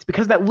 it's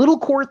because that little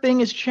core thing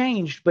has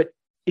changed, but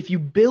if you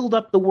build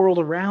up the world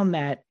around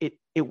that, it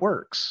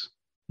works.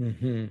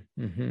 Mm-hmm,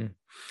 mm-hmm. And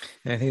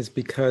I think it's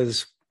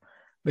because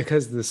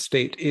the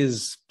state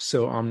is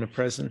so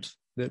omnipresent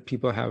that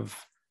people have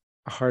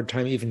a hard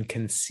time even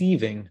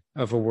conceiving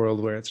of a world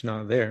where it's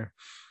not there.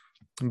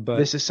 But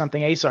this is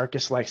something Ace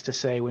Arcus likes to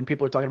say when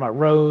people are talking about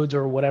roads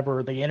or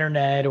whatever, the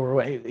internet,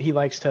 or he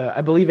likes to,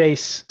 I believe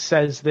Ace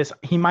says this,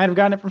 he might have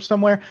gotten it from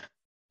somewhere.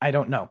 I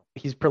don't know.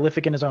 He's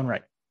prolific in his own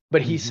right.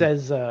 But he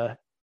says,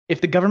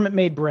 if the government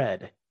made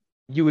bread,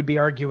 you would be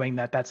arguing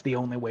that that's the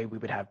only way we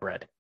would have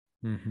bread.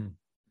 Mm-hmm.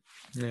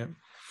 Yeah.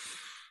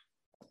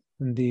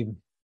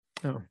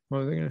 What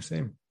was I going to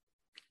say?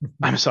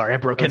 I'm sorry, I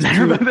broke in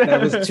there. That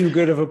was too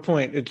good of a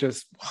point. It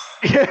just.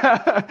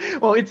 Yeah.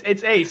 Well,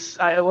 it's Ace.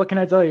 What can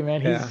I tell you,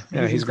 man? He's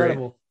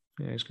incredible.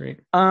 Great. Yeah, he's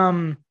great.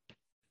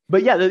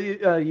 But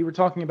yeah, you were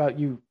talking about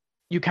you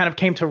kind of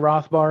came to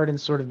Rothbard and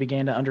sort of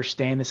began to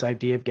understand this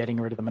idea of getting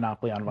rid of the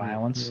monopoly on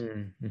violence.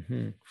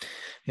 Mm-hmm.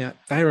 Yeah,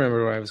 I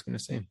remember what I was going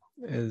to say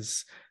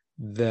is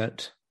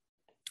that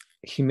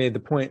he made the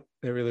point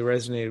that really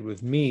resonated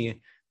with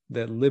me,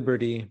 that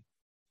liberty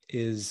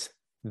is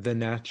the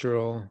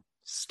natural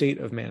state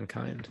of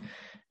mankind,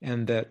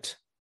 and that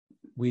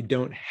we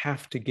don't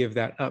have to give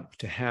that up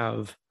to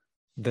have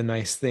the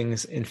nice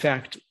things. In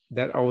fact,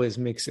 that always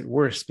makes it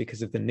worse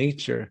because of the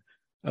nature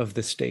of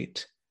the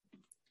state.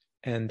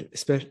 And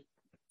especially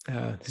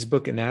his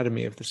book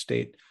Anatomy of the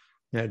State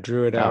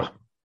drew it out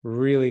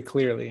really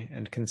clearly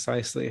and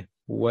concisely.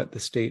 What the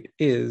state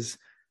is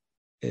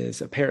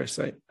a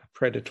parasite, a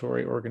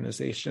predatory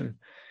organization,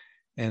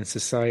 and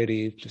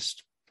society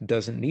just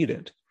doesn't need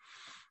it.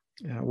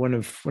 One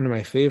of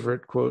my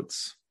favorite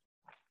quotes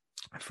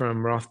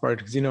from Rothbard,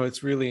 because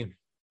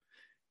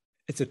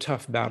it's a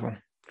tough battle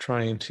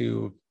trying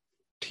to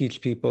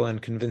teach people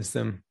and convince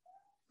them,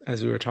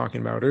 as we were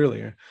talking about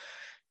earlier.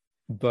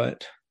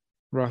 But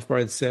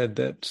Rothbard said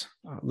that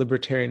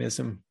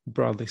libertarianism,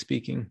 broadly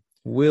speaking,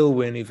 will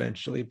win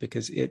eventually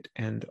because it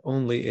and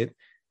only it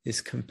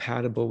is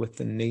compatible with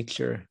the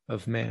nature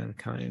of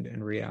mankind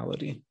and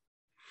reality.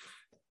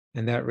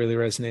 And that really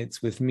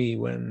resonates with me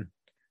when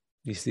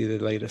you see the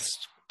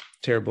latest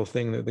terrible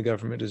thing that the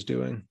government is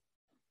doing.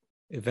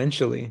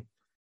 Eventually,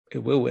 it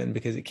will win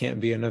because it can't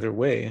be another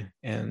way,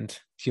 and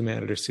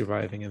humanity is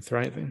surviving and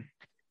thriving.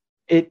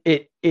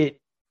 The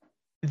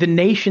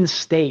nation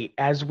state,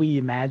 as we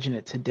imagine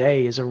it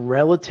today, is a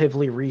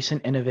relatively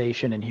recent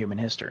innovation in human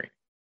history.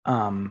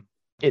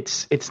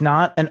 It's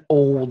not an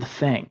old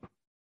thing.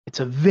 It's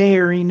a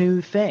very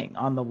new thing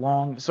on the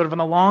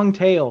long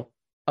tail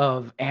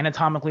of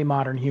anatomically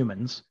modern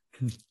humans.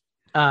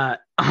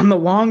 On the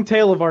long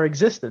tail of our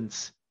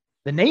existence,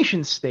 the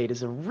nation state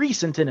is a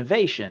recent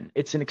innovation.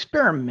 It's an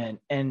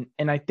experiment, and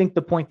I think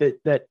the point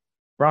that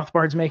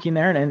Rothbard's making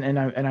there, and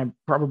I'm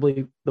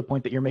probably the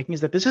point that you're making,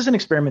 is that this is an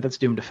experiment that's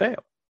doomed to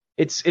fail.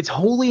 It's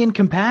wholly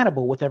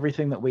incompatible with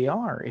everything that we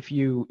are. If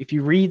you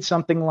read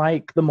something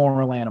like The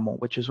Moral Animal,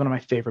 which is one of my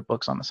favorite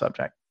books on the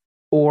subject,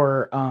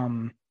 or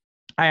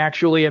I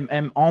actually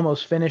am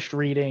almost finished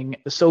reading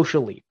The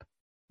Social Leap,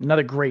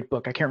 another great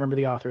book. I can't remember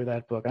the author of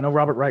that book. I know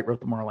Robert Wright wrote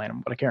The Moral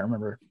Animal, but I can't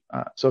remember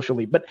Social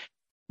Leap. But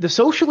The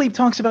Social Leap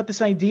talks about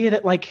this idea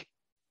that like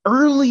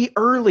early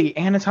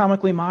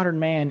anatomically modern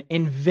man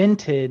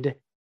invented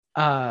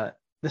the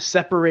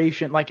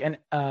separation, like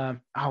I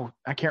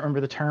can't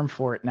remember the term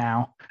for it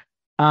now.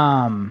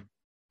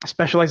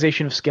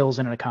 Specialization of skills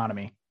in an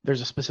economy.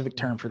 There's a specific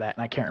term for that,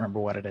 and I can't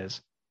remember what it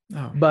is.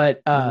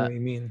 But I know what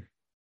you mean.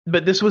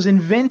 But this was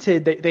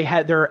invented.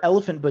 There are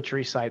elephant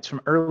butchery sites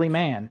from early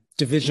man.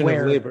 Division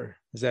of labor.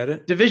 Is that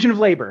it? Division of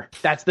labor.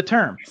 That's the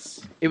term.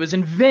 It was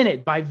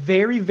invented by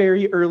very,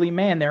 very early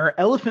man. There are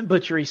elephant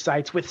butchery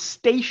sites with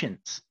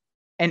stations,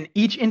 and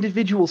each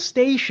individual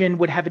station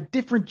would have a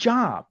different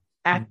job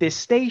at this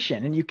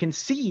station. And you can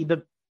see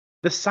the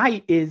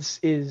site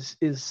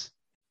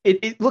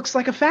it looks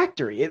like a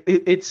factory.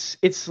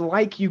 It's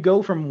like you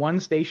go from one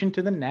station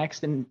to the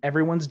next, and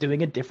everyone's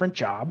doing a different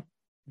job.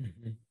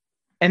 Mm-hmm.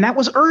 And that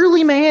was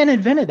early man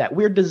invented that.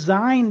 We're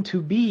designed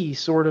to be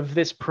sort of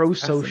this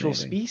pro-social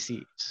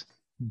species.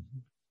 Mm-hmm.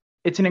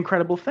 It's an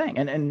incredible thing.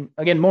 And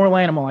again, Moral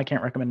Animal, I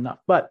can't recommend enough.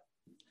 But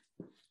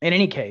in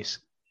any case,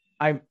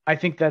 I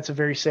think that's a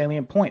very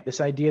salient point.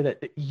 This idea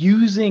that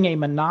using a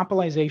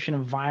monopolization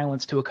of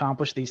violence to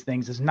accomplish these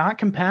things is not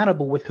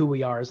compatible with who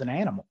we are as an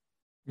animal.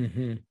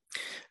 Mm-hmm.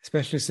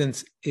 Especially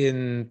since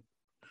in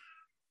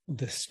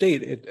the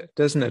state, it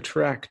doesn't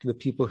attract the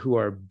people who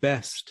are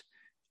best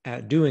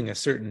at doing a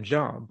certain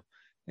job.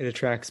 It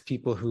attracts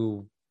people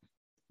who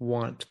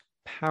want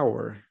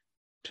power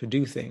to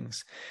do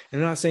things.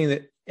 And I'm not saying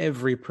that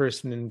every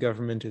person in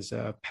government is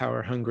a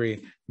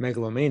power-hungry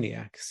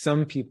megalomaniac.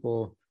 Some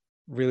people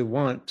really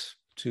want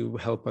to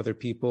help other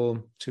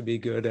people, to be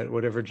good at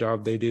whatever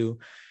job they do.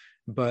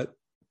 But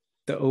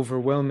the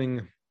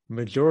overwhelming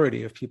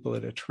majority of people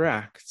it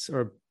attracts,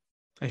 or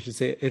I should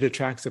say, it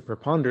attracts a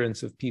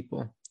preponderance of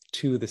people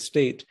to the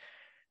state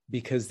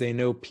because they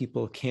know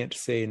people can't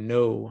say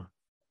no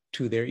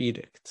to their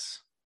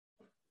edicts.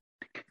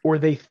 Or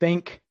they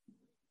think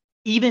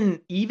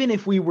even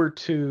if we were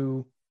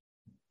to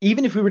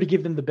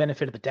give them the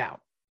benefit of the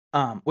doubt,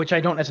 which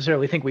I don't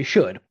necessarily think we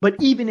should, but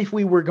even if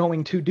we were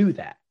going to do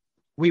that,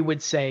 we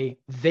would say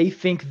they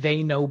think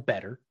they know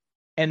better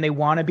and they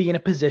want to be in a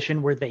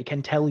position where they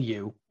can tell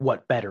you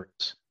what better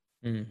is.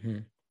 Mm-hmm.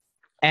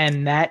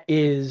 And that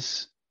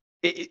is,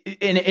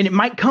 and it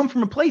might come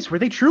from a place where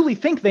they truly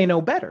think they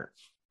know better,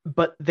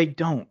 but they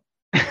don't.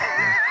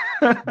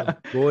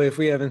 Boy, if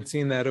we haven't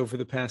seen that over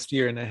the past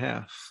year and a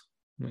half,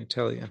 let me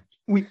tell you.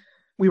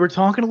 We were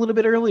talking a little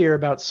bit earlier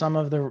about some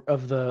of the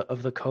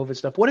COVID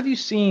stuff. What have you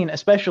seen,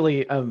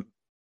 especially?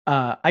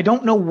 I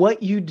don't know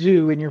what you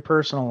do in your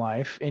personal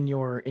life, in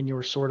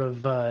your sort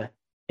of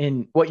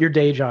in what your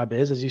day job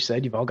is. As you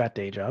said, you've all got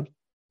day jobs,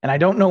 and I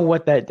don't know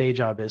what that day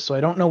job is, so I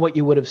don't know what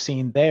you would have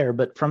seen there.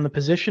 But from the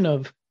position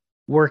of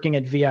working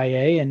at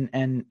VIA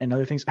and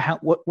other things, how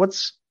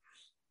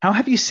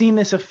have you seen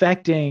this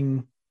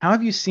affecting? How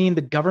have you seen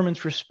the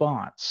government's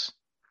response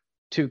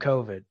to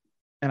COVID?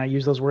 And I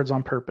use those words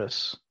on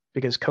purpose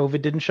because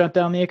COVID didn't shut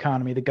down the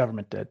economy, the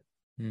government did.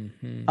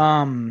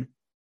 Mm-hmm.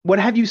 What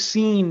have you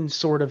seen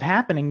sort of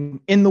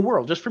happening in the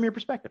world, just from your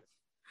perspective?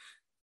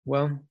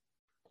 Well,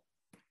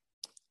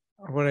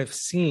 what I've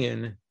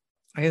seen,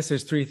 I guess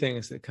there's three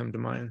things that come to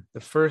mind. The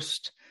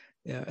first,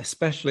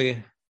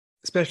 especially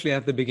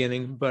at the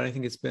beginning, but I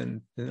think it's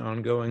been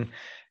ongoing,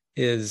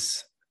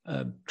 is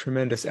a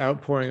tremendous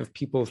outpouring of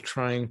people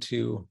trying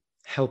to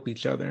help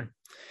each other.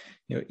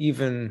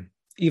 Even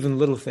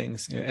little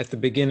things. At the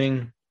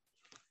beginning,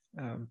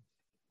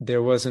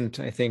 there wasn't,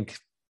 I think,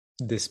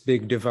 this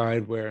big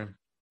divide where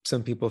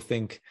some people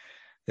think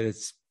that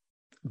it's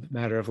a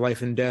matter of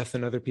life and death,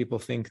 and other people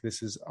think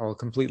this is all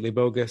completely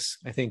bogus.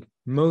 I think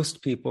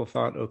most people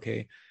thought,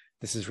 okay,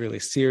 this is really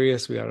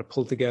serious. We got to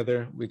pull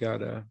together. We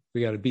gotta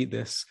beat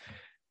this.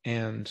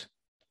 And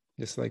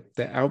just like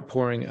the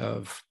outpouring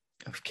of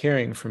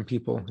caring from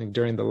people. Like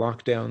during the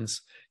lockdowns,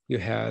 you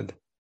had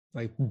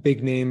like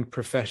big name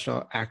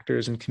professional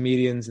actors and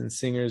comedians and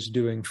singers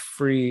doing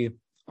free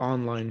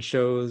online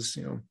shows.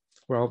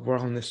 We're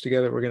all in this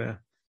together. We're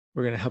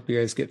gonna help you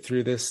guys get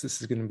through this.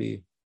 This is gonna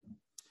be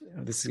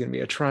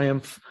a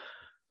triumph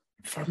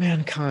for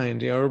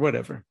mankind, or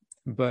whatever.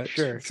 But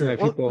sure.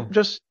 People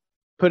just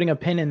putting a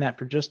pin in that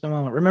for just a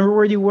moment. Remember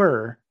where you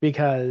were,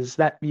 because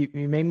that you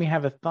made me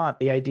have a thought.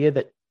 The idea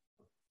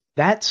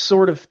that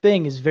sort of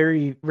thing is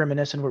very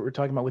reminiscent of what we're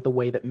talking about with the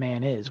way that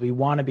man is. We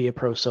want to be a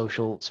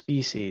pro-social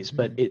species,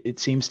 but it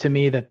seems to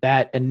me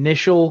that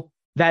initial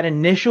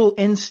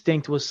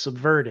instinct was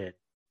subverted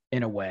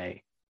in a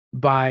way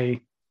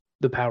by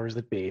the powers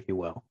that be, if you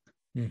will.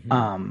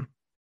 Mm-hmm.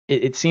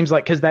 It seems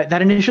like, because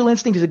that initial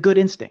instinct is a good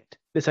instinct.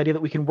 This idea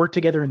that we can work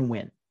together and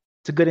win.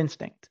 It's a good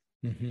instinct.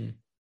 Mm-hmm.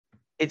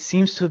 It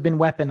seems to have been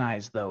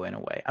weaponized, though, in a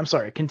way. I'm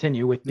sorry.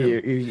 Continue with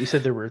you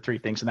said there were three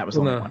things, and that was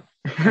the only one.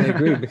 I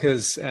agree,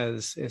 because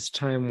as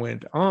time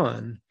went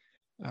on,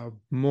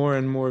 more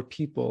and more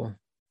people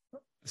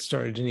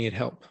started to need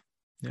help.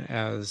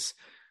 As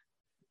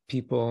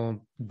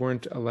people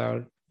weren't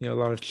allowed, a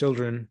lot of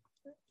children,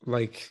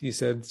 like you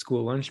said,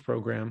 school lunch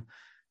program,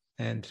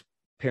 and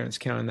parents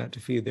count on that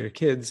to feed their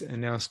kids, and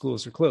now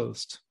schools are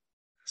closed.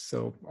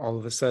 So all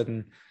of a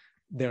sudden,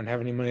 they don't have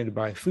any money to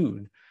buy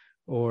food.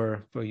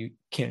 Or, well, you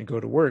can't go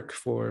to work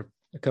for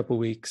a couple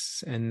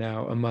weeks, and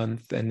now a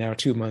month, and now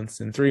 2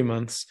 months, and 3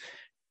 months,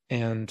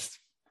 and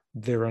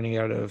they're running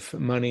out of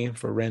money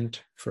for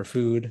rent, for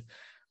food,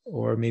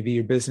 or maybe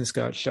your business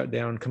got shut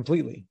down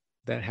completely.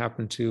 That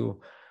happened to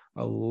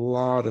a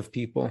lot of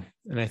people,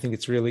 and I think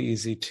it's really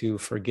easy to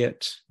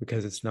forget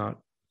because it's not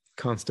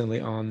constantly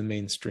on the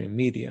mainstream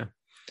media.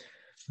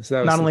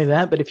 So not only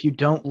that, but if you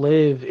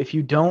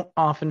don't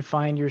often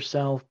find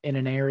yourself in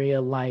an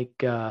area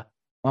like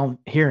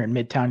here in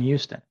Midtown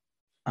Houston,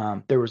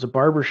 there was a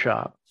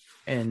barbershop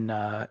in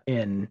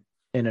an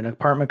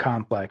apartment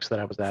complex that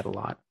I was at a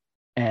lot.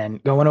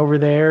 And going over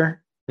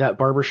there, that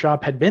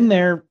barbershop had been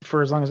there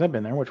for as long as I've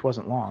been there, which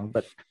wasn't long,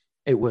 but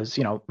it was,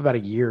 about a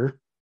year.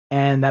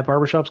 And that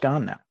barbershop's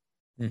gone now.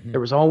 Mm-hmm. There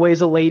was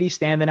always a lady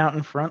standing out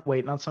in front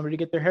waiting on somebody to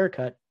get their hair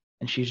cut,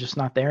 and she's just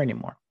not there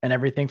anymore. And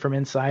everything from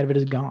inside of it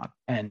is gone.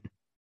 And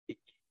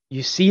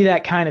you see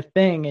that kind of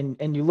thing,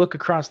 and you look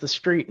across the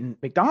street, and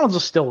McDonald's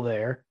is still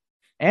there.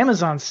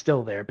 Amazon's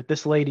still there, but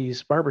this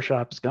lady's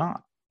barbershop is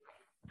gone.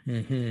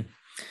 Mm-hmm.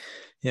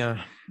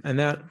 Yeah. And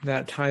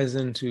that ties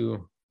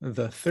into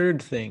the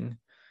third thing,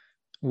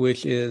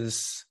 which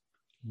is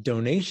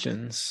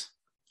donations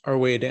are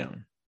way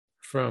down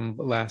from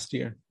last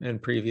year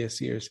and previous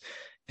years.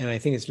 And I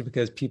think it's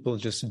because people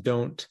just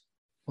don't,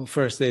 well,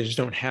 first, they just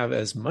don't have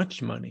as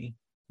much money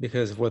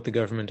because of what the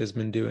government has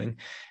been doing.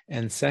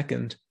 And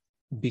second,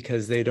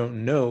 because they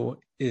don't know,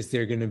 is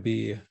there going to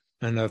be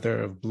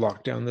another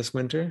lockdown this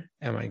winter?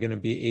 Am I going to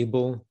be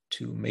able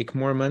to make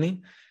more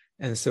money?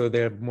 And so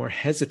they're more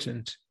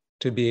hesitant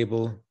to be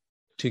able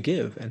to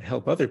give and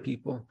help other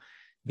people.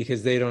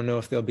 because they don't know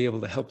if they'll be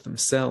able to help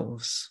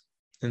themselves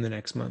in the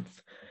next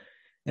month.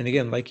 And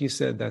again, like you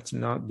said, that's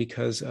not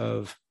because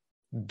of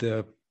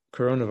the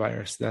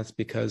coronavirus. That's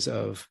because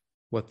of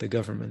what the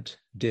government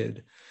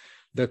did.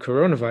 The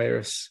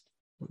coronavirus,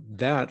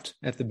 that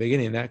at the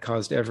beginning, that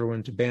caused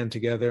everyone to band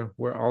together.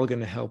 We're all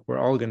going to help. We're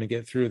all going to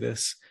get through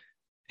this.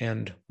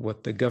 And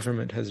what the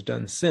government has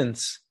done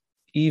since,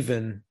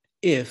 even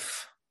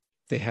if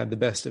they had the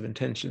best of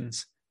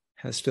intentions,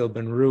 has still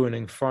been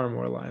ruining far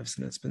more lives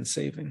than it's been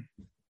saving.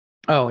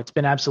 Oh, it's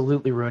been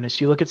absolutely ruinous.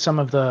 You look at some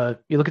of the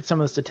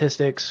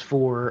statistics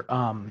for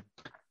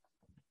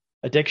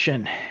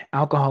addiction,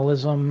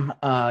 alcoholism.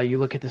 You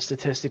look at the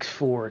statistics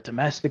for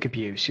domestic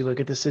abuse. You look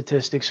at the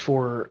statistics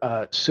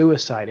for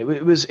suicide.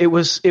 It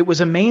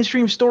was a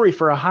mainstream story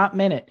for a hot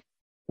minute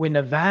when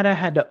Nevada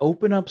had to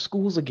open up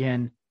schools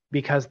again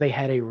because they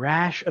had a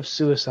rash of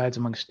suicides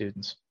among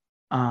students,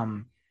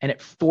 and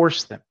it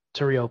forced them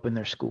to reopen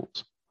their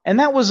schools. And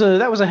that was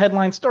a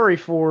headline story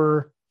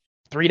for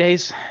 3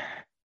 days,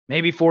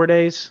 maybe 4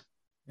 days.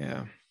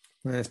 Yeah,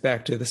 and it's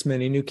back to this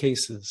many new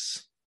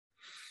cases.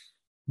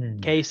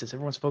 Cases.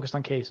 Everyone's focused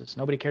on cases.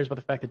 Nobody cares about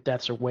the fact that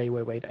deaths are way.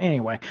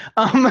 Anyway,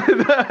 we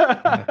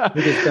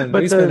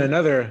spend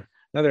another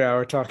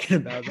hour talking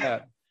about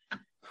that.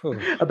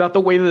 About the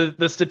way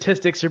the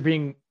statistics are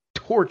being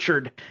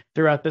tortured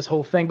throughout this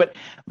whole thing. But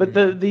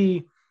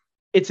the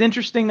it's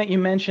interesting that you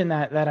mentioned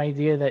that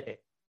idea that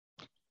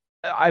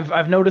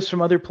I've noticed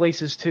from other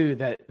places too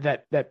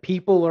that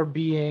people are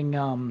being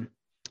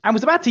I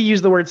was about to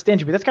use the word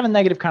stingy, but that's got a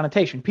negative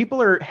connotation.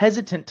 People are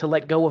hesitant to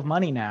let go of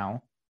money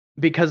now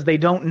because they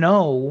don't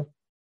know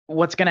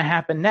what's going to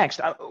happen next.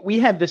 We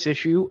have this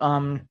issue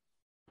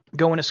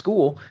going to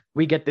school.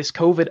 We get this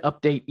COVID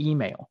update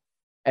email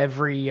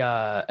every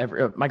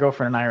my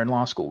girlfriend and I are in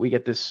law school. We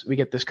get this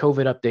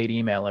COVID update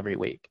email every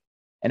week.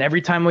 And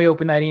every time we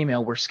open that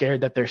email, we're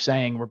scared that they're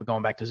saying we're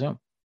going back to Zoom.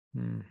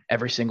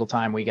 Every single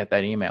time we get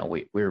that email,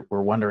 we're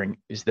wondering,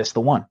 is this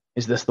the one?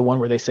 Is this the one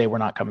where they say we're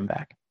not coming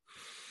back?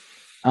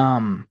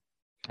 And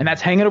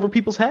that's hanging over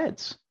people's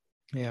heads.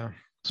 Yeah.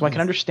 So I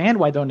can understand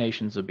why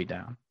donations would be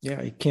down.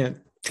 Yeah, you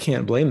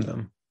can't blame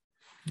them.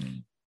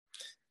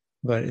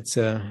 But it's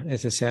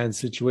a sad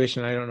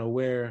situation. I don't know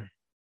where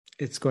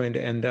it's going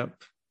to end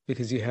up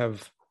because you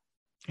have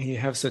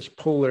such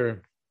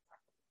polar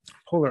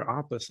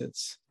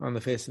opposites on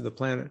the face of the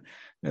planet.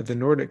 The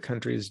Nordic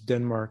countries,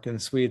 Denmark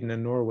and Sweden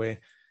and Norway,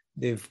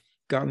 they've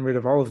gotten rid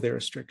of all of their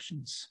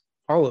restrictions,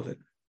 all of it.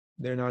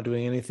 They're not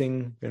doing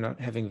anything. They're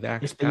not having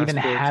vax. If they even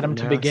had them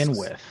to begin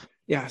with.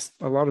 Yes,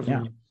 a lot of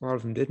them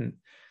didn't.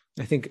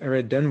 I think I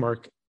read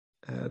Denmark.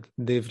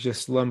 They've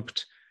just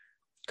lumped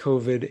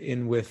COVID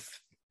in with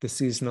the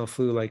seasonal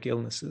flu-like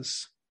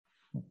illnesses.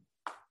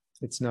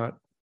 It's not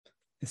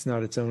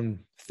its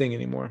own thing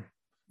anymore.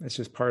 It's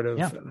just part of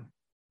the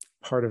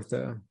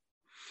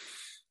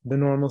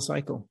normal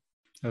cycle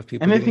of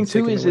people. And the thing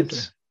too is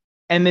this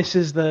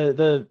is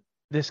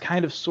this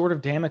kind of sort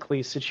of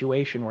Damocles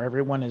situation where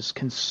everyone is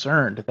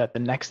concerned that the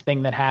next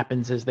thing that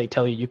happens is they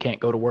tell you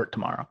can't go to work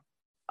tomorrow.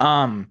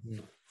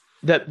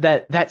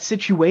 That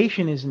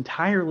situation is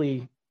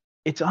entirely,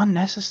 it's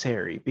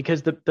unnecessary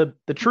because the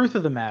truth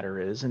of the matter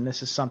is, and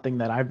this is something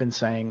that I've been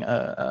saying in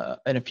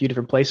a few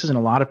different places and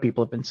a lot of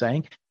people have been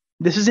saying,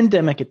 this is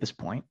endemic at this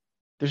point.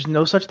 There's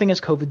no such thing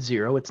as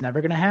COVID-0. It's never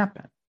going to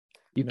happen.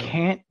 You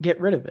can't get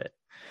rid of it.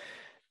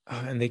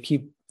 And they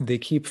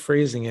keep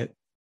phrasing it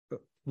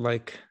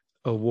like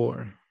a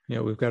war.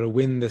 We've got to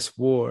win this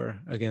war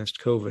against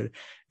COVID.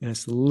 And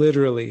it's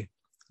literally,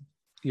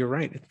 you're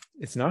right.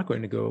 It's not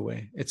going to go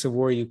away. It's a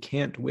war you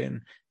can't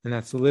win. And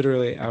that's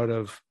literally out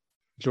of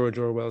George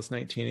Orwell's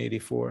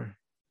 1984.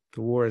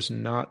 The war is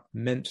not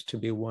meant to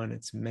be won.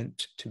 It's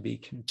meant to be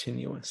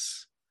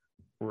continuous.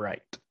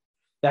 Right.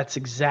 That's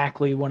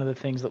exactly one of the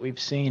things that we've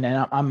seen.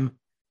 And I'm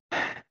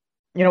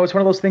it's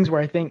one of those things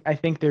where I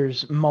think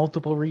there's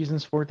multiple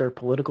reasons for it. There are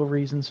political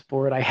reasons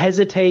for it. I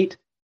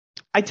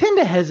tend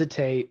to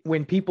hesitate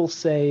when people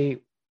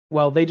say,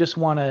 well, they just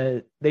want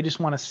to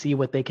see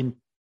what they can,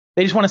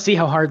 they just want to see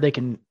how hard they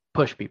can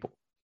push people.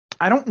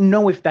 I don't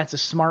know if that's a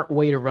smart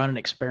way to run an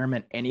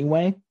experiment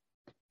anyway.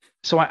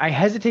 So I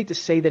hesitate to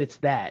say that it's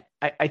that.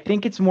 I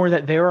think it's more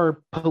that there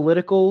are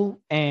political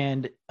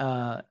and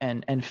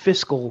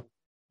fiscal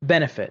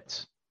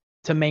benefits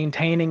to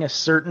maintaining a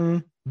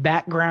certain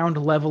background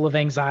level of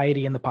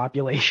anxiety in the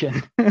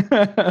population.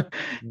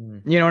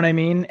 You know what I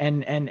mean?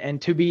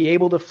 And to be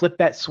able to flip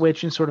that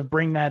switch and sort of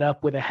bring that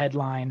up with a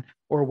headline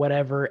or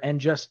whatever, and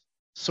just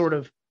sort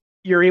of,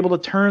 you're able to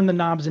turn the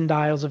knobs and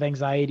dials of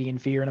anxiety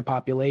and fear in a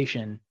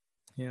population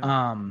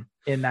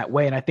in that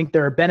way. And I think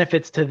there are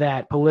benefits to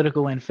that,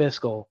 political and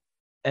fiscal.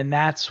 And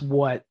that's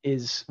why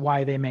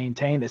they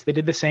maintain this. They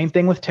did the same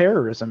thing with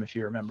terrorism, if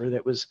you remember.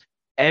 That was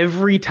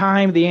every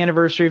time the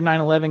anniversary of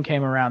 9/11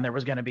 came around, there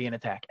was going to be an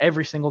attack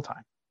every single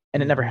time.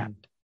 And it never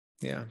happened.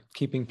 Yeah.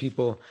 Keeping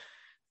people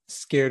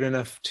scared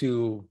enough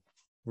to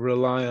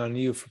rely on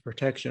you for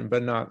protection,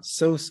 but not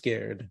so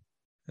scared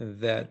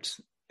that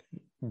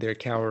they're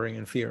cowering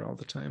in fear all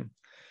the time.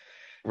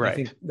 Right. I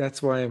think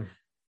that's why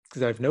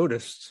because I've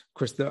noticed, of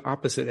course, the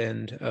opposite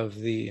end of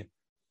the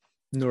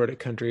Nordic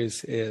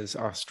countries is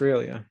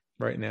Australia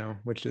right now,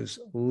 which is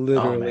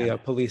literally a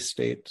police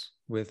state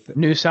with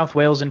New South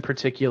Wales in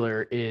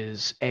particular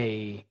is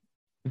a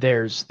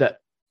there's that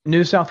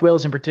New South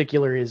Wales in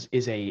particular is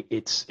a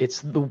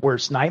it's the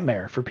worst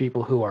nightmare for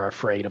people who are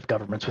afraid of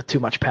governments with too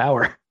much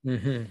power.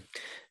 Mm-hmm.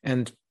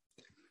 And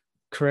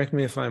correct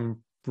me if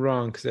I'm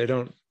wrong, because I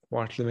don't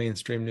watch the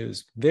mainstream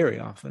news very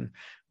often,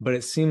 but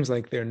it seems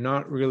like they're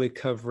not really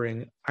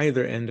covering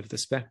either end of the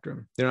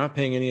spectrum. They're not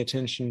paying any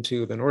attention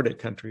to the Nordic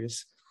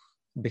countries,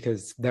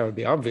 because that would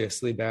be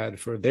obviously bad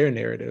for their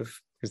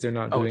narrative, because they're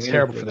not doing it's anything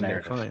terrible for the and they're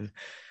narrative. fine.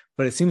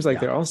 But it seems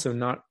like they're also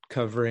not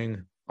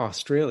covering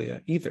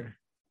Australia either.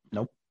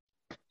 Nope.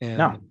 And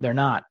no, they're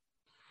not.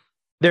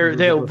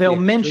 They'll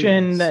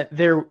mention that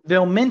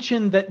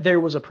there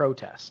was a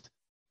protest,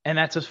 and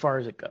that's as far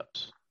as it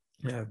goes.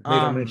 Yeah, they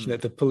don't mention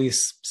that the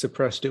police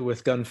suppressed it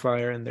with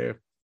gunfire, and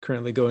they're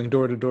currently going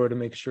door to door to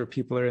make sure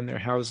people are in their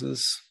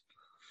houses.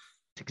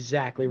 That's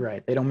exactly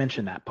right. They don't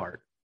mention that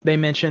part. They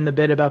mention the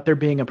bit about there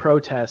being a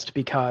protest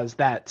because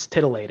that's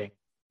titillating,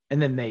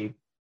 and then they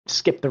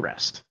skip the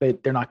rest.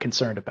 They're not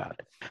concerned about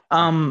it.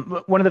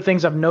 One of the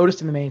things I've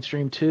noticed in the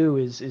mainstream too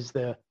is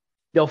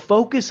they'll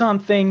focus on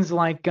things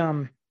like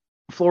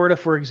Florida,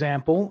 for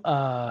example.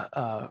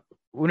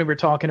 When we were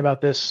talking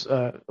about this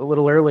a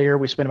little earlier,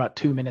 we spent about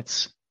 2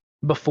 minutes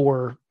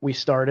before we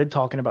started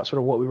talking about sort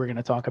of what we were going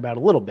to talk about a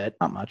little bit,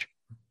 not much.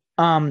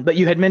 But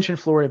you had mentioned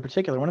Florida in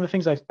particular. One of the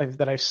things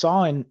that I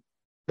saw and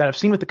that I've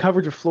seen with the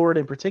coverage of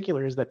Florida in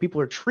particular is that people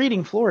are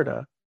treating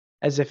Florida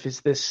as if it's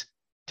this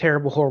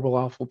terrible, horrible,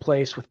 awful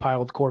place with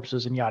piled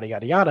corpses and yada,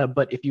 yada, yada.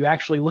 But if you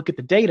actually look at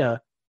the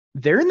data,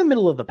 they're in the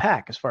middle of the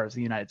pack as far as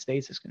the United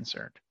States is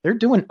concerned. They're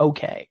doing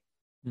okay.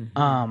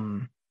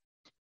 Mm-hmm.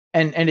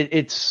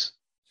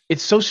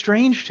 It's so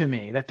strange to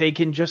me that they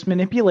can just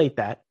manipulate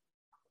that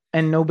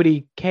and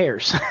nobody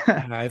cares.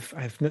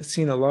 I've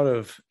seen a lot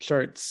of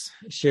charts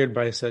shared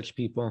by such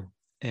people,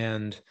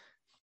 and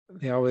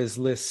they always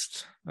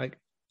list, like,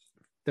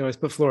 they always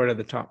put Florida at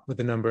the top with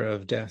the number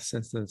of deaths,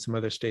 and then some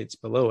other states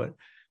below it,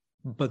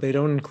 but they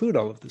don't include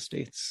all of the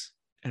states.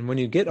 And when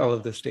you get all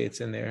of the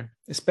states in there,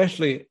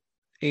 especially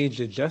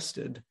age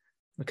adjusted,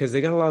 because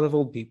they got a lot of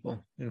old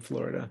people in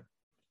Florida,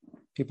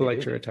 people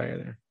like to retire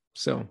there.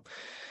 So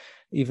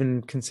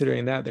even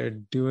considering that, they're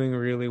doing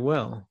really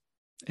well.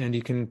 And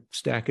you can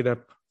stack it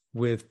up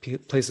with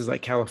places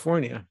like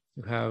California,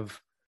 who have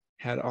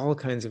had all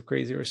kinds of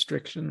crazy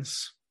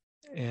restrictions,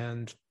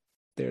 and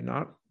they're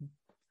not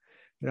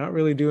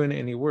really doing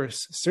any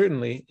worse.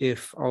 Certainly,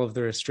 if all of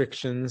the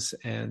restrictions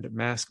and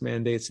mask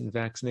mandates and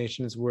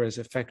vaccinations were as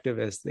effective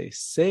as they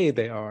say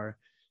they are,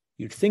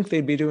 you'd think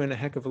they'd be doing a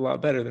heck of a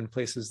lot better than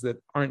places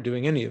that aren't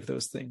doing any of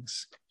those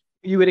things.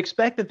 You would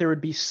expect that there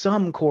would be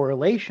some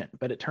correlation,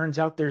 but it turns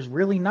out there's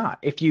really not.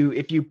 If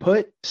you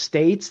put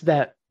states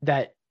that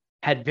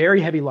had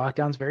very heavy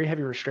lockdowns, very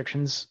heavy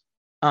restrictions,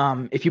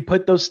 if you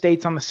put those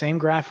states on the same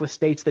graph with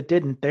states that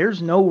didn't,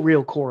 there's no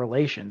real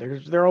correlation.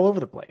 They're all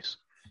over the place.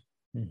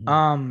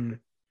 Mm-hmm.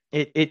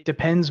 It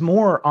depends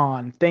more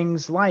on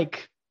things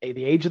like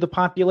the age of the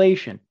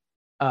population,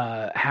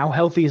 how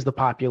healthy is the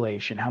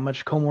population, how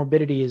much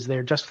comorbidity is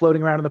there just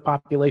floating around in the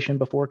population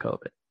before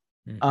COVID.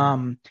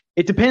 Mm-hmm.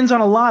 It depends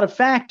on a lot of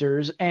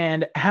factors,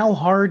 and how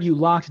hard you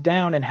locked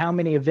down, and how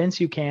many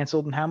events you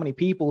canceled, and how many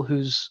people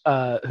whose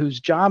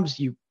jobs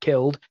you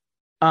killed.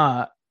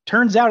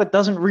 Turns out it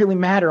doesn't really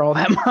matter all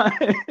that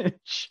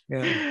much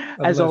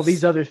as all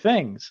these other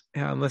things.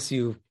 Yeah, unless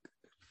you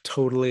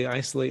totally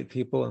isolate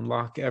people and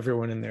lock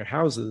everyone in their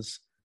houses.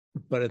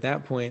 But at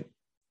that point,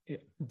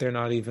 they're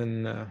not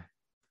even.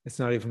 It's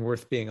not even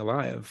worth being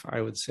alive,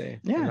 I would say.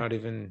 Yeah. They're not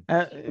even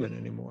human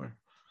anymore.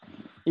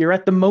 You're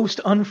at the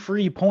most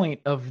unfree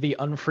point of the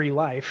unfree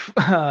life,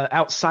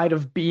 outside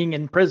of being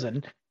in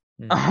prison,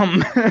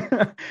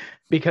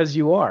 because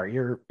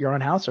you're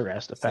on house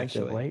arrest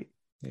effectively.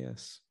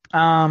 Yes.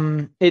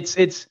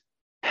 It's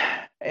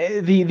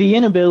the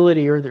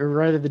inability, or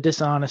rather the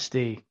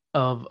dishonesty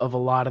of a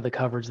lot of the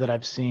coverage that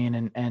I've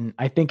seen, and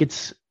I think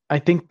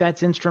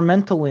that's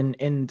instrumental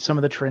in some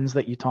of the trends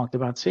that you talked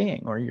about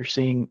seeing, or you're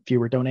seeing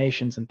fewer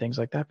donations and things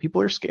like that.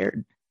 People are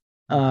scared.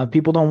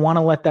 People don't want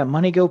to let that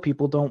money go.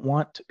 People don't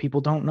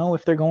know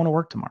if they're going to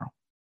work tomorrow.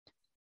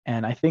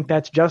 And I think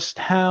that's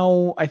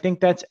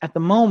at the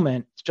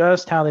moment, it's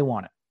just how they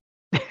want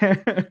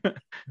it.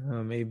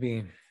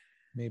 Maybe.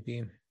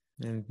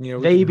 And,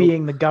 they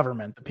being the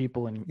government, the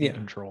people in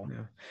control.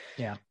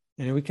 Yeah.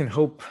 And we can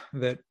hope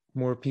that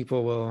more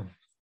people will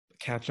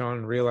catch on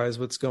and realize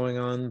what's going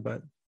on.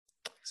 But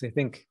I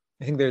think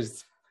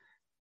there's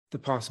the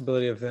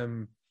possibility of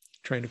them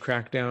trying to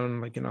crack down,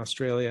 like in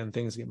Australia, and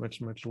things get much,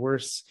 much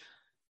worse.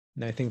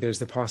 And I think there's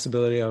the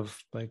possibility of,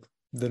 like,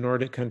 the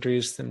Nordic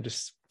countries, them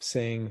just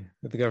saying,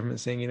 with the government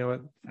saying, you know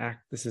what,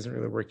 this isn't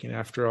really working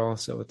after all,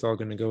 so it's all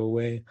going to go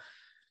away.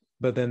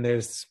 But then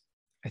there's,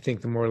 I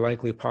think, the more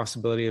likely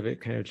possibility of it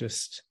kind of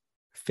just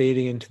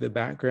fading into the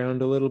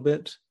background a little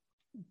bit,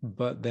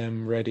 but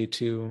them ready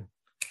to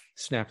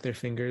snap their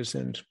fingers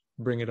and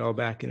bring it all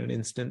back in an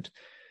instant.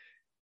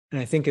 And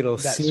I think it'll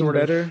That seem sort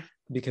of, better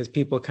because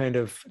people kind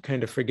of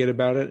forget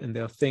about it, and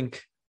they'll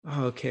think,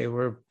 oh, okay,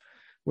 we're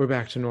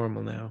back to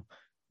normal now.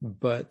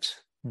 But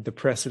the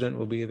precedent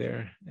will be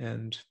there,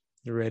 and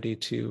they're ready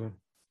to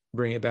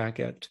bring it back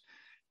at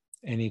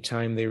any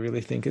time they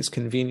really think is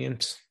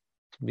convenient.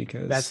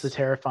 Because that's the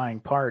terrifying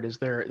part, is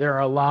there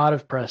are a lot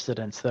of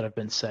precedents that have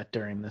been set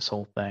during this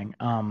whole thing.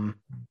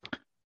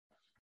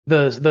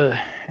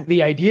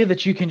 The idea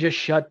that you can just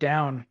shut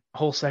down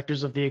whole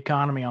sectors of the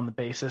economy on the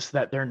basis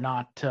that they're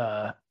not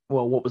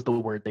what was the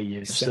word they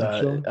used?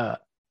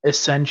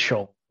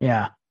 Essential.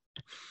 Yeah.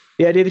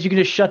 The idea that you can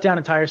just shut down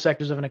entire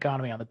sectors of an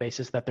economy on the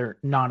basis that they're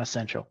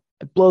non-essential.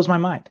 It blows my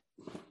mind.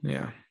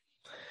 Yeah.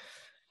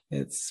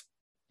 That's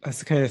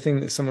the kind of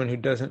thing that someone who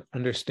doesn't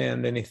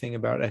understand anything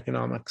about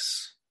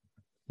economics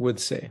would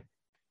say.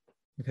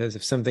 Because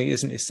if something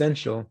isn't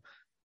essential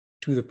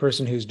to the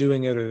person who's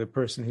doing it or the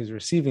person who's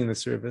receiving the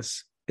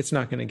service, it's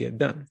not going to get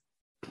done.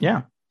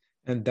 Yeah.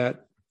 And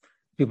that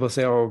people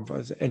say, oh,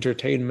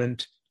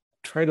 entertainment,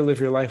 try to live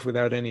your life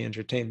without any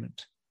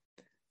entertainment.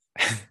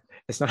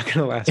 It's not going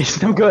to last.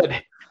 It's no good. No.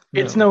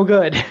 It's no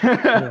good.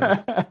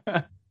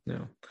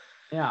 No.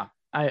 Yeah.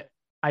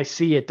 I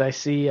see it. I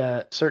see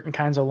certain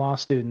kinds of law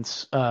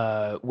students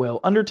will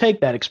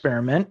undertake that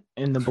experiment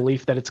in the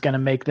belief that it's going to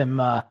make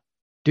them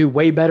do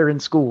way better in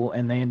school,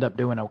 and they end up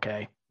doing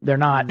okay. They're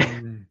not.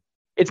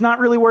 It's not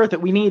really worth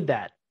it. We need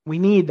that. We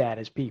need that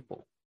as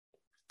people.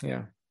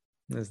 Yeah.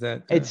 Is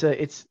that?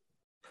 It's.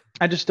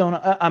 I just don't.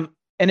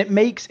 And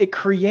it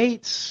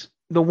creates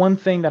the one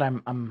thing that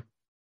I'm.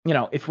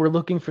 If we're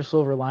looking for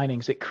silver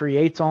linings, it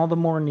creates all the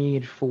more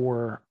need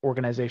for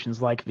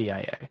organizations like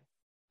VIA.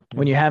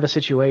 When you have a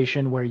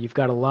situation where you've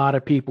got a lot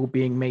of people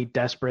being made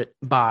desperate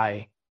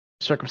by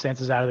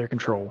circumstances out of their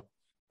control,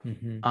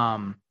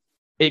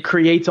 it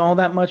creates all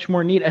that much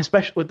more need,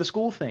 especially with the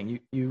school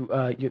thing.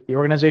 The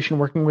organization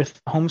working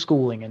with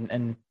homeschooling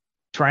and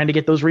trying to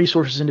get those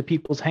resources into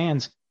people's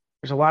hands.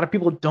 There's a lot of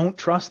people who don't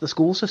trust the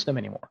school system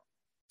anymore.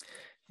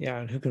 Yeah,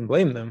 and who can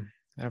blame them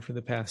after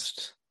the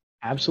past?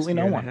 Absolutely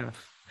no one.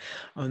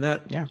 On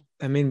that,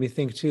 that made me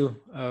think too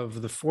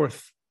of the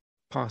fourth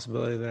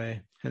possibility that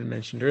I had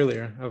mentioned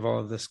earlier of all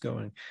of this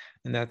going,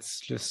 and that's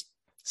just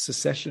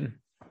secession.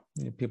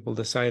 People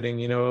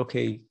deciding,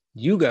 okay,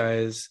 you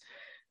guys,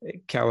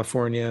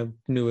 California,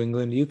 New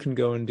England, you can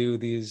go and do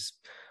these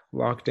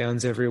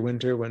lockdowns every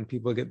winter when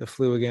people get the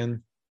flu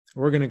again.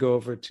 We're going to go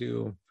over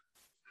to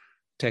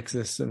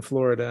Texas and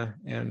Florida,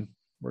 and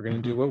we're going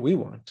to do what we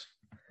want.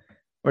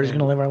 We're just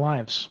going to live our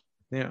lives.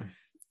 Yeah.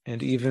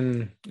 And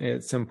even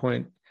at some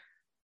point,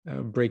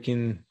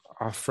 breaking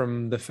off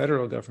from the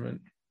federal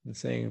government and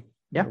saying,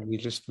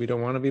 we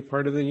don't want to be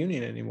part of the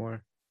union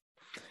anymore.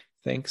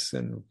 Thanks,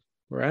 and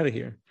we're out of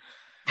here.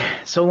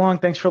 So long,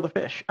 thanks for the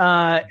fish.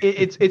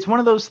 It's one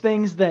of those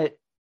things that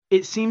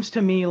it seems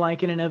to me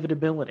like an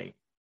inevitability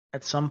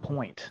at some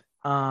point.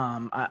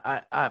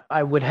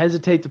 I would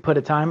hesitate to put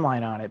a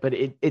timeline on it, but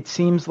it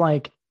seems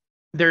like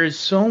there is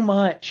so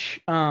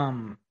much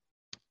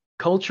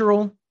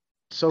cultural,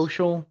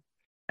 social,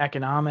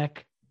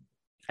 economic,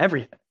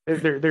 everything.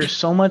 There's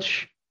so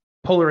much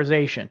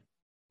polarization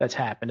that's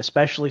happened,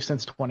 especially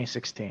since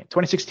 2016.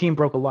 2016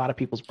 broke a lot of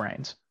people's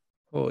brains.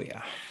 Oh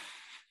yeah.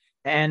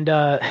 And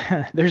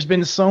there's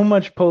been so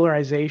much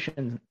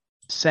polarization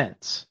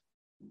since.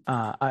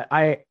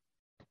 The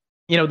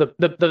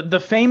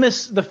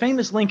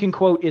famous Lincoln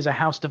quote is, "A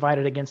house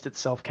divided against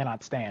itself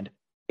cannot stand."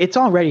 It's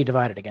already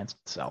divided against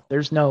itself.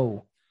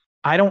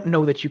 I don't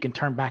know that you can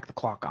turn back the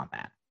clock on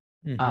that.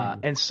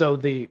 And so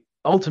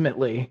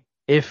ultimately,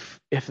 if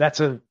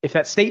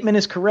that statement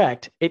is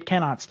correct, it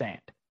cannot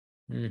stand.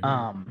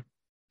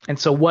 And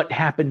so what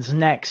happens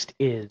next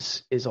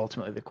is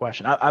ultimately the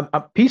question.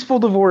 A peaceful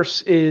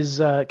divorce is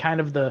kind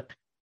of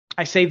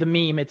I say the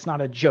meme. It's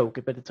not a joke,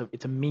 but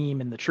it's a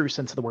meme in the true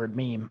sense of the word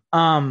meme.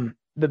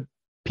 The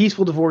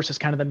peaceful divorce is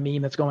kind of the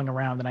meme that's going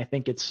around, and I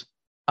think it's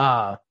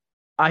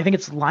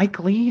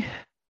likely.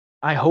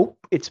 I hope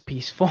it's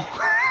peaceful.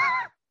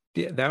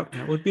 Yeah,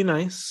 that would be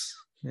nice.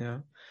 Yeah.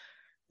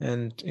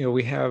 And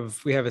we have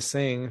a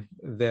saying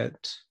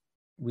that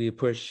we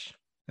push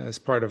as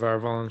part of our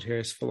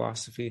volunteers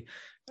philosophy.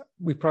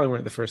 We probably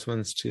weren't the first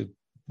ones to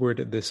word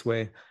it this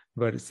way,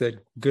 but it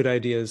said good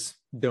ideas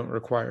don't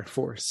require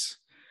force.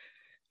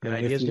 Good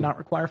ideas do not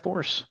require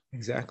force.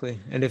 Exactly.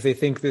 And if they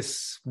think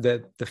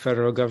that the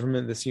federal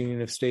government, this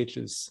union of states,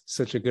 is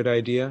such a good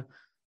idea,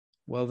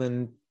 well,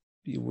 then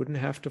you wouldn't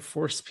have to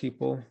force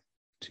people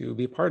to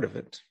be part of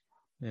it.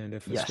 And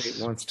if a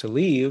state wants to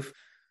leave,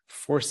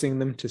 forcing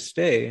them to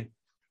stay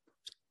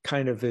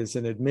kind of is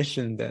an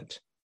admission that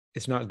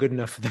it's not good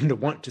enough for them to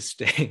want to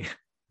stay.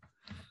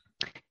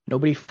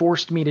 Nobody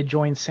forced me to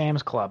join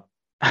Sam's Club.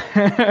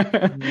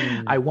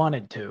 I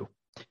wanted to.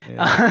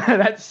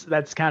 Yeah.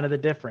 That's kind of the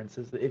difference.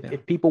 Is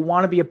if people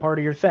want to be a part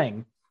of your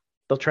thing,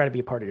 they'll try to be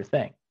a part of your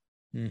thing.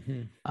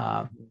 And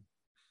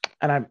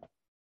I'm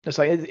just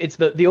like, it's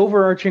the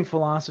overarching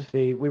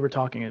philosophy. We were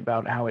talking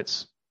about how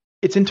it's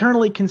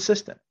internally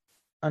consistent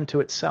unto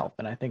itself,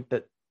 and I think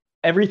that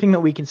everything that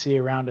we can see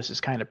around us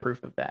is kind of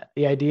proof of that.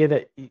 The idea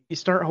that you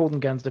start holding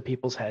guns to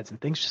people's heads and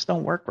things just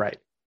don't work right.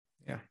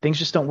 Yeah. Things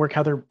just don't work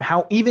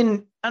how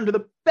even under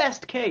the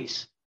best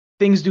case,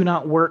 things do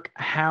not work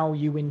how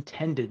you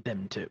intended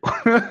them to.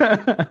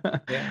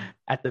 Yeah.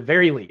 At the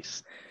very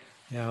least.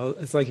 Yeah,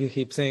 it's like you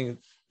keep saying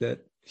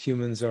that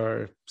humans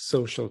are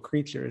social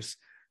creatures,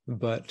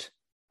 but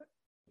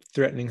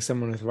threatening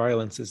someone with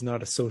violence is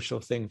not a social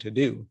thing to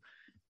do.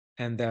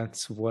 And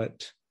that's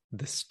what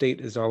the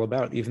state is all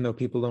about. Even though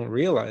people don't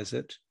realize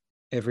it,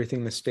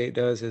 everything the state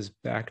does is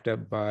backed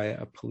up by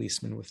a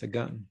policeman with a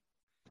gun.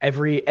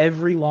 Every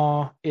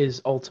law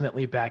is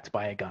ultimately backed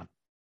by a gun.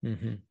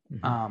 Mm-hmm,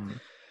 mm-hmm.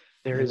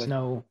 There is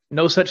no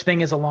such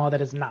thing as a law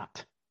that is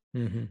not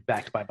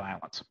backed by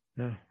violence.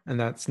 Yeah. And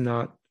that's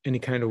not any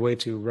kind of way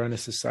to run a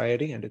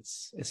society, and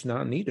it's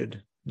not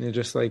needed.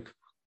 Just like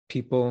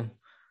people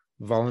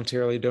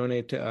voluntarily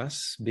donate to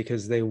us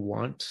because they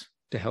want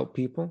to help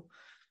people.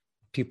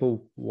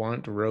 People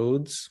want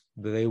roads.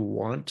 They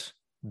want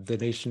the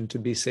nation to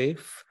be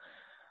safe.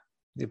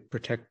 They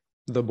protect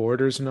the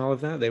borders and all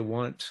of that. They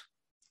want,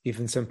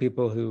 even some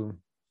people who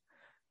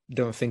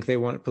don't think they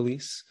want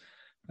police.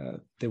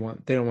 They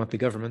don't want the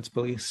government's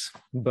police,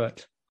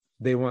 but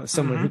they want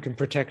someone who can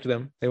protect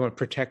them. They want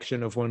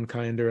protection of one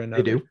kind or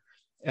another. They do.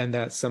 And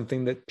that's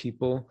something that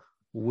people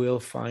will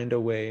find a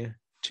way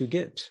to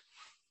get,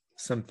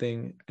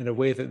 something in a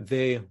way that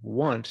they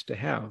want to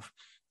have.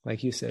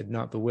 Like you said,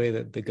 not the way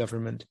that the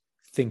government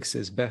thinks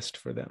is best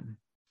for them.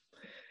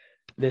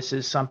 This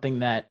is something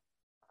that,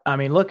 I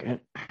mean, look,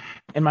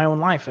 in my own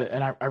life,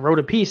 and I wrote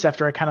a piece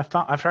after I kind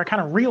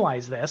of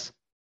realized this,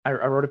 I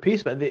wrote a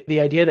piece, but the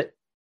idea that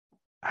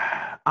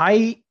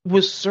I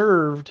was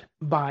served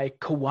by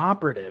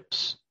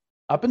cooperatives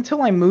up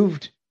until I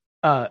moved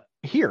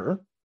here.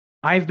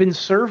 I've been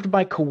served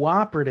by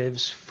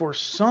cooperatives for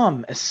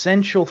some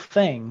essential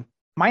thing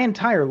my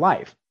entire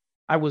life.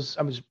 I was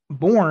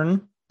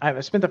born. I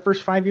spent the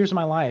first 5 years of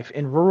my life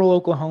in rural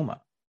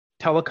Oklahoma.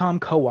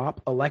 Telecom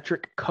co-op,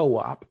 electric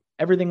co-op.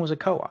 Everything was a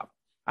co-op.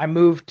 I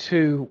moved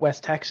to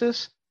West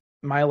Texas.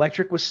 My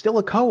electric was still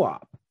a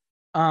co-op.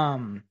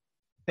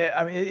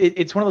 I mean,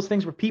 it's one of those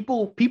things where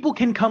people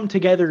can come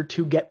together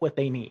to get what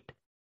they need,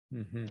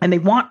 and they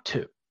want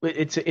to.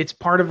 It's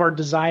part of our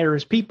desire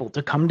as people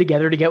to come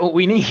together to get what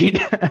we need.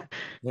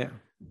 Yeah.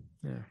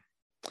 And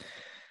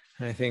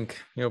I think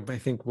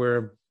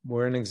we're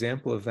an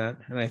example of that.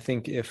 And I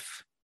think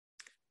if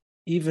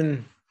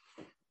even,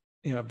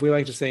 we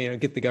like to say,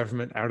 get the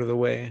government out of the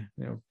way,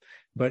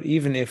 but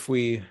even if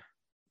we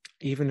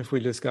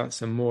just got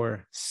some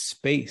more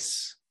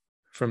space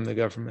from the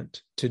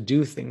government to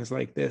do things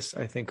like this,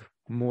 I think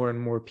more and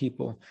more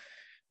people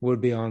would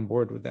be on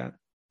board with that.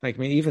 Like, I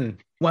mean, even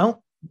I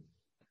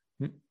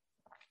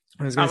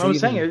was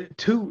saying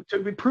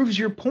it proves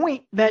your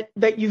point that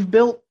you've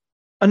built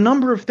a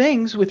number of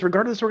things with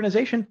regard to this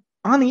organization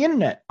on the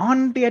internet,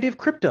 on the idea of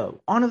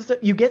crypto,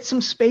 you get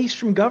some space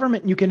from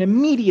government, and you can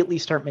immediately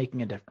start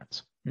making a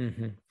difference.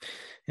 Mm-hmm.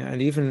 Yeah,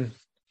 and even,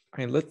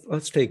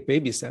 let's take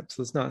baby steps.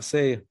 Let's not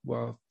say,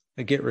 well,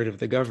 get rid of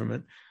the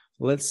government.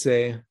 Let's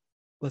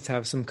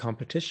have some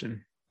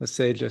competition. Let's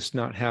say just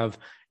not have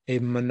a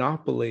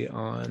monopoly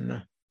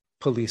on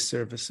police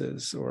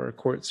services or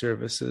court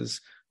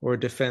services or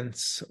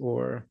defense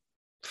or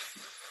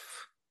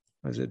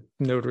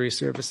notary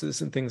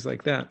services and things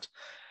like that.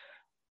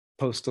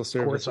 Postal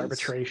services. Courts,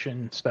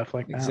 arbitration, stuff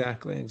like that.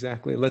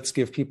 Exactly. Let's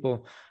give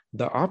people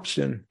the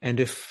option. And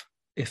if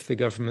the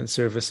government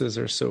services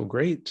are so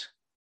great,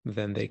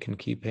 then they can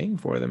keep paying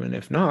for them. And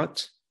if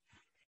not,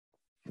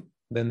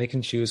 then they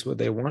can choose what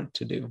they want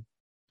to do.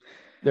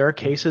 There are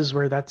cases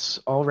where that's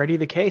already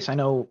the case. I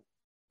know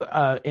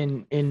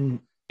in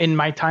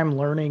my time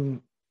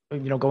learning,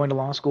 going to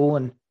law school,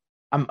 and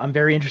I'm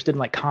very interested in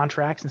like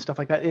contracts and stuff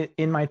like that.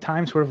 In my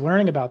time sort of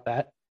learning about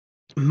that,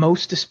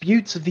 most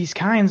disputes of these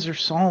kinds are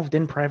solved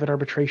in private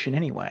arbitration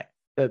anyway.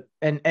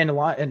 And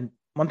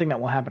one thing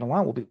that will happen a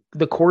lot will be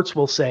the courts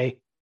will say,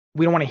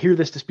 we don't want to hear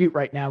this dispute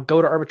right now.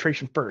 Go to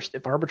arbitration first.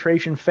 If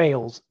arbitration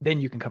fails, then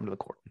you can come to the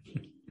court.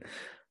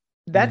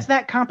 That's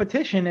that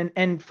competition.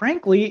 And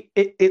frankly,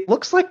 it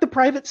looks like the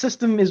private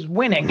system is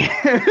winning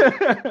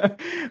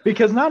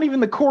because not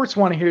even the courts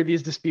want to hear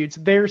these disputes.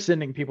 They're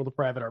sending people to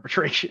private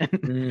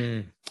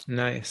arbitration.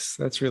 Nice.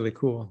 That's really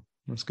cool.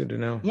 That's good to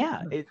know.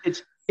 Yeah.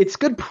 It's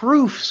good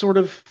proof sort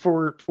of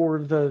for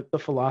the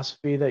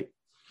philosophy that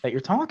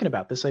you're talking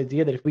about, this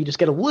idea that if we just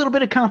get a little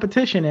bit of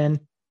competition in,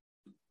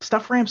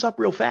 stuff ramps up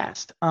real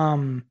fast.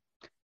 And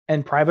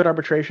private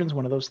arbitration is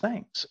one of those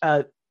things.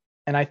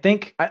 And I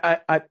think,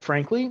 I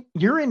frankly,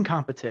 you're in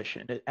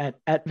competition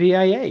at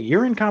VIA.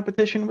 You're in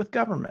competition with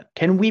government.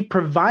 Can we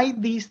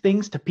provide these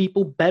things to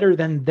people better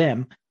than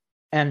them?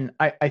 And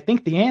I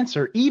think the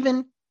answer,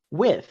 even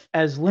with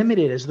as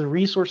limited as the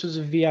resources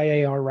of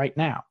VIA are right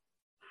now,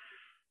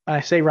 and I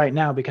say right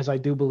now because I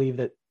do believe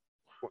that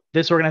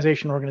this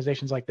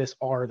organizations like this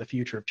are the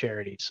future of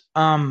charities.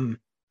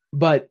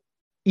 But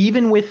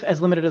even with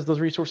as limited as those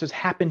resources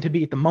happen to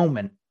be at the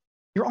moment,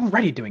 you're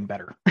already doing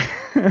better.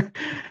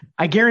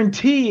 I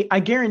guarantee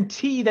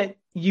that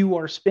you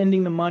are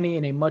spending the money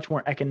in a much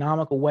more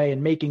economical way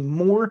and making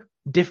more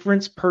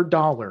difference per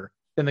dollar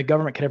than the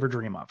government could ever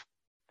dream of.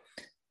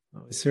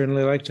 Well, we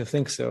certainly like to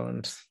think so.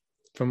 And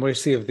from what I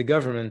see of the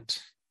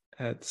government,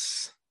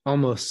 that's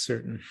almost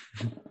certain.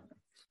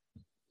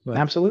 But,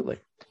 absolutely.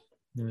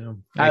 You know,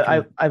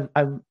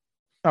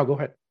 oh, go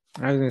ahead.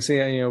 I was going to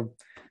say,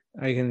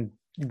 I can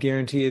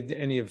guarantee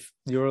any of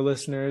your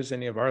listeners,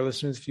 any of our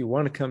listeners, if you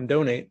want to come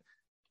donate,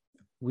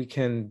 we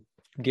can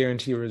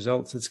guarantee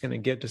results. It's going to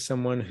get to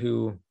someone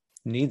who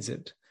needs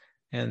it.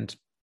 And,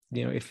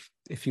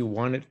 if you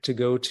want it to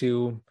go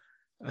to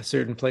a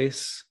certain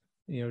place,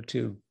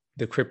 to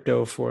the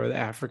crypto for the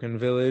African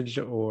village,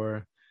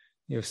 or,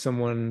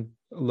 someone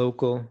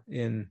local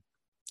in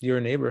your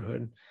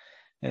neighborhood.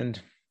 And,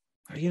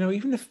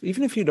 even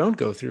if you don't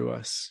go through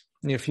us,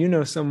 if you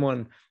know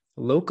someone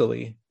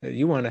locally that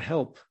you want to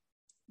help,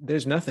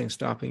 there's nothing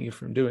stopping you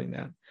from doing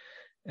that.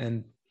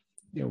 And,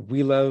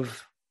 we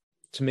love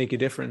to make a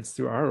difference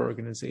through our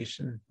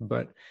organization.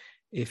 But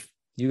if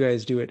you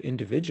guys do it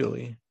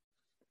individually,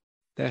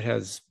 that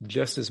has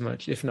just as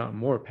much, if not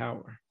more,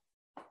 power.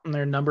 And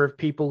there are a number of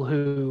people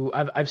who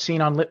I've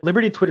seen on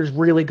Liberty Twitter is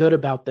really good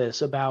about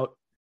this, about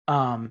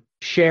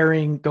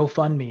sharing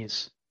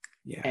GoFundMe's,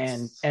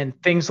 yes,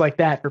 and things like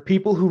that for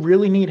people who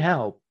really need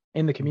help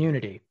in the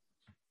community.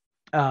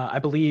 I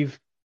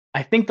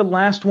think the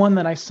last one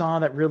that I saw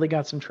that really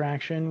got some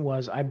traction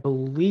was, I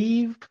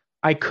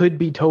could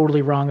be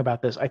totally wrong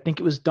about this, I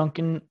think it was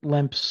Duncan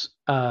Lemp's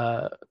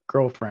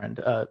girlfriend,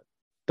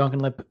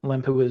 Duncan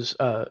Lemp, who was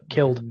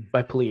killed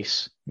by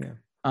police. Yeah.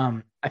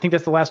 I think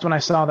that's the last one I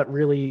saw that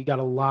really got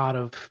a lot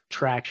of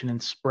traction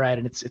and spread,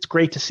 and it's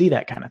great to see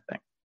that kind of thing.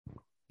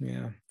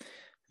 Yeah,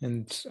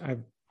 and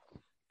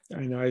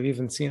I know I've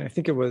even seen, I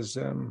think it was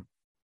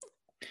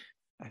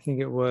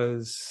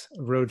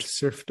Road to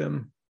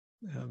Serfdom,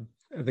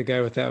 the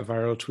guy with that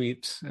viral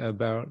tweet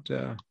about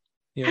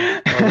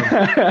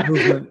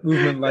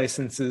movement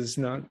licenses,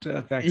 not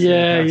vaccine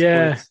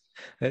passports.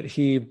 That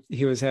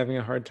he was having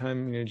a hard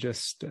time,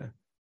 just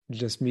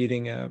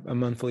meeting a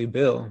monthly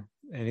bill,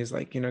 and he's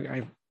like,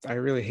 I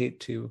really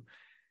hate to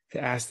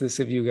ask this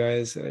of you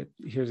guys.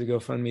 Here's a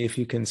GoFundMe if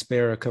you can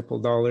spare a couple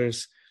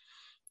dollars.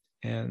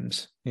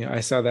 And I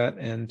saw that,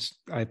 and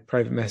I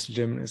private messaged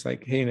him, and it's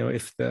like, hey,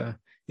 if the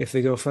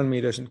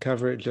GoFundMe doesn't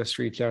cover it, just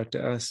reach out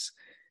to us.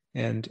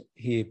 And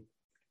he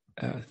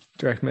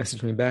direct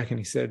messaged me back, and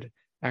he said,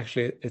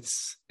 actually,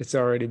 it's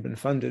already been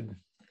funded.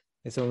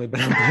 It's only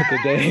been like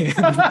a day.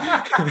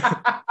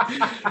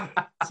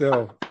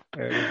 So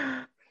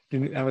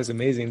that was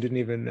amazing. Didn't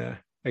even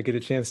I get a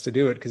chance to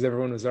do it because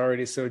everyone was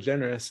already so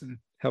generous and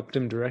helped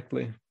him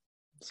directly.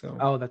 So,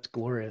 oh, that's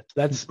glorious.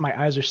 My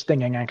eyes are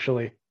stinging,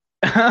 actually.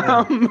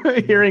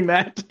 Hearing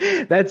that,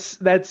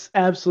 that's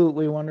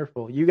absolutely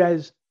wonderful. You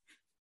guys,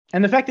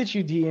 and the fact that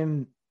you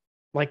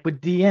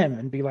would DM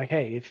and be like,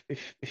 hey,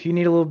 if you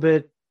need a little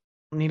bit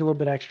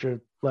extra,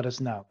 let us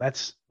know.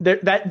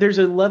 There's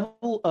a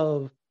level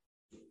of,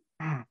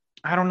 I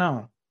don't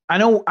know. I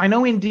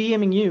know in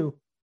DMing you,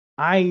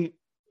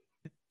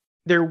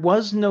 there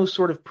was no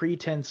sort of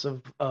pretense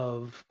of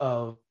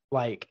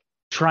like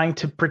trying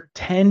to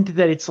pretend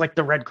that it's like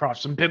the Red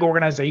Cross, some big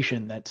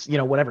organization that's,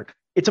 whatever.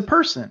 It's a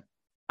person.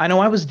 I know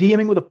I was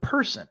DMing with a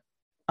person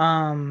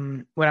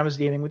when I was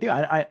DMing with you.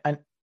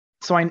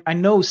 So I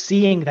know,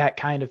 seeing that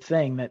kind of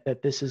thing,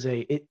 that this is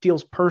it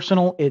feels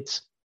personal.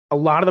 It's a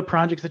lot of the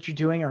projects that you're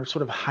doing are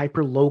sort of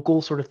hyper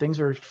local sort of things,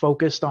 are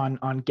focused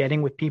on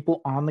getting with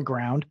people on the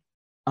ground.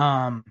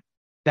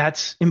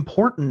 That's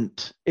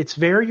important. It's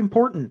very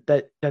important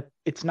that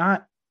it's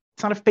not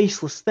a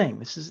faceless thing.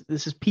 This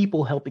is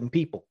people helping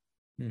people.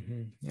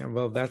 Mm-hmm. Yeah,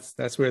 well,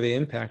 that's where the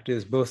impact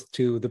is, both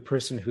to the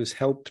person who's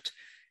helped,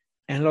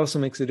 and it also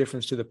makes a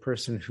difference to the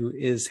person who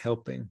is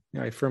helping.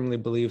 I firmly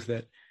believe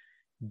that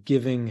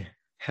giving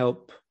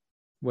help,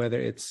 whether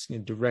it's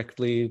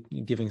directly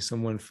giving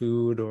someone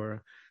food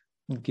or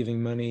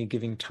giving money,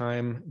 giving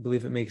time, I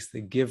believe it makes the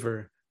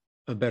giver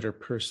a better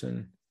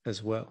person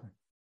as well.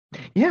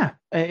 Yeah,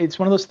 it's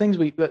one of those things.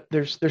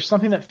 There's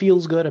something that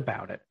feels good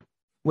about it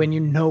when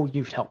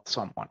you've helped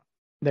someone.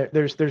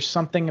 There's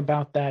something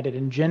about that. It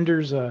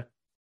engenders I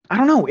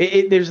don't know.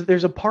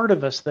 There's a part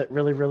of us that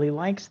really, really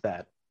likes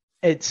that.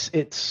 I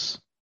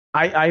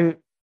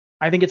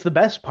think it's the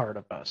best part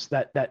of us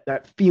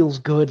that feels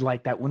good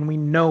like that, when we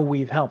know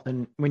we've helped.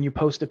 And when you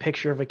post a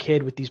picture of a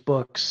kid with these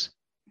books,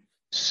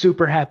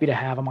 super happy to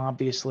have them.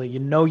 Obviously,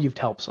 you've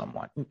helped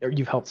someone,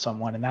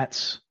 and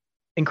that's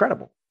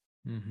incredible.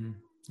 Mm-hmm.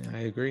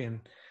 I agree,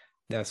 and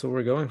that's what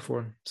we're going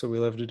for. So we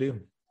love to do.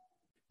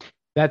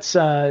 That's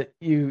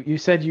you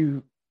said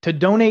to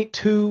donate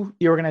to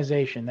the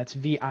organization. That's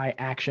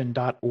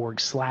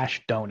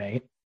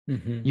viaction.org/donate.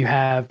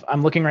 Mm-hmm.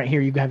 I'm looking right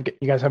here. You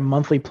guys have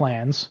monthly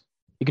plans.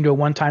 You can do a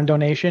one-time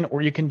donation,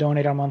 or you can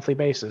donate on a monthly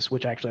basis,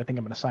 which actually I think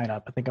I'm going to sign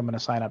up. I think I'm going to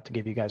sign up to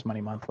give you guys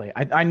money monthly.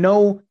 I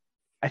know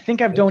I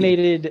think I've Thank you.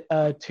 donated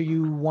to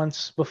you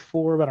once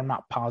before, but I'm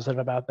not positive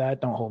about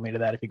that. Don't hold me to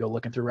that if you go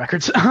looking through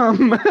records.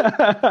 No.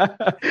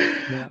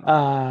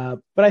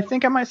 But I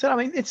think I might say, I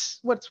mean, it's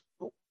what's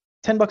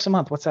 $10 a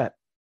month. What's that?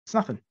 It's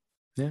nothing.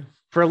 Yeah.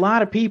 For a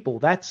lot of people,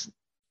 that's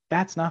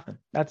nothing.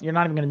 That's you're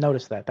not even going to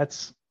notice that.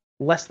 That's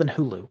less than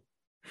Hulu.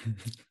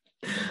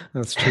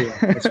 That's true.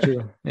 That's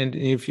true. And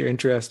if you're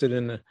interested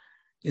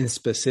in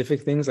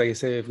specific things, like I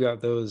say, we've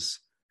got those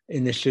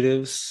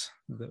initiatives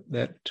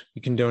that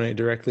you can donate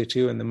directly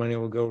to, and the money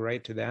will go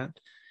right to that.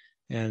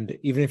 And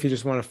even if you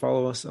just want to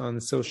follow us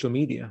on social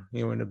media,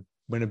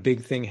 when a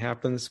big thing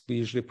happens, we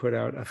usually put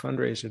out a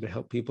fundraiser to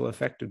help people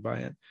affected by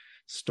it.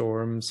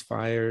 Storms,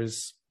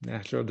 fires,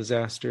 natural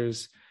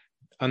disasters,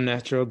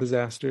 unnatural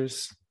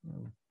disasters.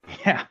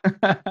 Yeah.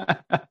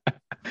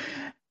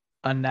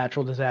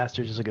 Unnatural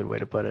disasters is a good way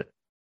to put it.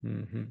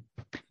 Mm-hmm.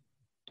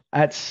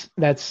 That's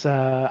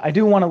I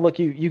do want to look,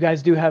 you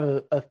guys do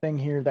have a thing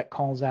here that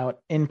calls out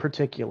in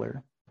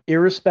particular,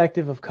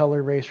 irrespective of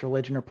color, race,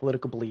 religion, or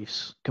political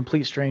beliefs,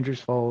 complete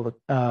strangers follow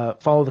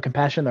the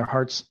compassion in their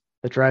hearts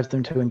that drives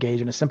them to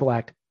engage in a simple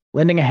act,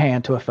 lending a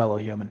hand to a fellow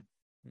human.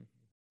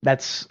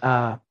 That's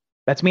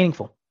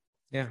meaningful.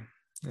 Yeah.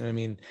 I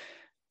mean,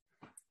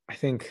 I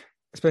think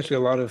especially a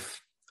lot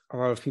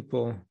of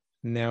people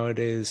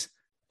nowadays,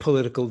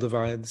 political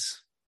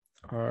divides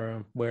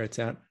are where it's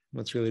at.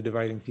 What's really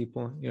dividing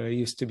people. It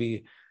used to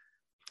be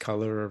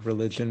color or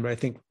religion, but I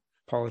think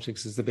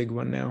politics is the big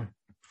one now.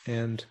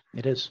 And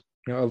it is.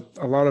 A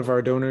lot of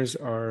our donors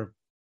are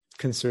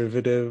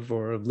conservative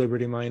or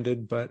liberty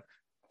minded, but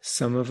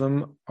some of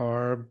them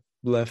are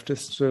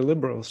leftists or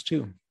liberals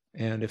too.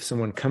 And if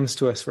someone comes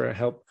to us for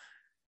help,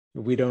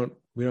 we don't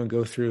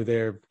go through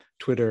their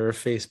Twitter or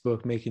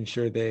Facebook making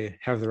sure they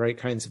have the right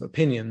kinds of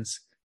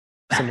opinions.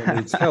 Someone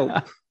needs help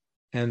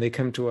and they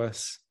come to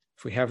us.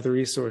 If we have the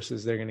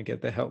resources, they're going to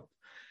get the help.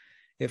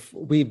 If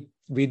we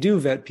do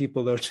vet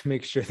people though, to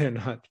make sure they're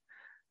not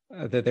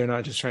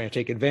just trying to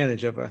take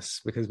advantage of us,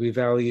 because we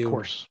value, of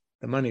course,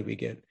 the money we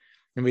get.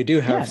 And we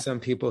do have some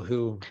people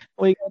who,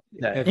 well, you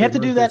have to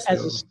do that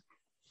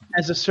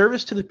as a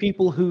service to the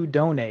people who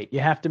donate.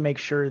 You have to make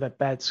sure that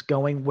that's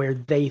going where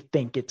they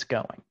think it's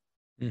going.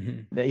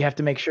 Mm-hmm. That you have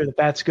to make sure that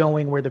that's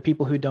going where the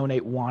people who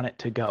donate want it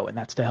to go, and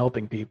that's to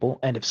helping people.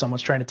 And if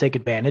someone's trying to take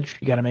advantage,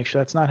 you got to make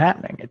sure that's not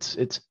happening. It's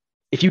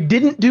if you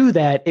didn't do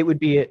that, it would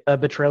be a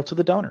betrayal to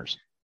the donors.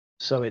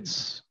 So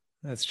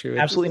that's true.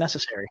 Absolutely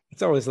necessary.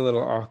 It's always a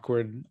little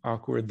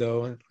awkward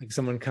though. Like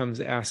someone comes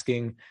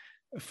asking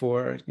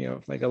for,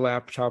 like a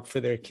laptop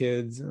for their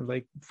kids.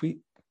 Like we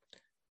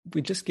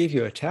just gave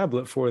you a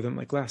tablet for them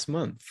like last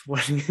month.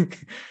 What?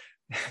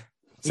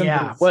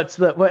 Yeah. What?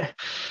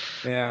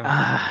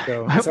 Yeah.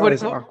 So it's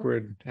always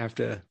awkward. I have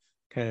to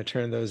kind of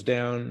turn those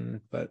down,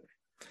 but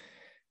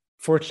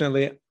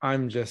fortunately,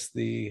 I'm just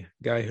the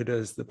guy who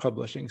does the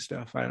publishing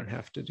stuff. I don't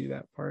have to do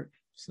that part.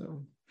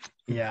 So,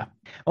 yeah.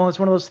 Well, it's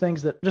one of those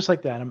things that, just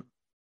like that,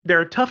 there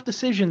are tough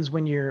decisions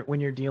when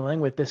you're dealing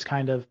with this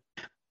kind of,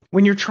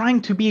 when you're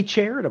trying to be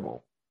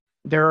charitable.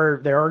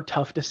 There are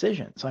tough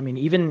decisions. I mean,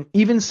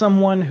 even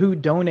someone who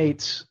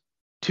donates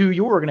to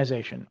your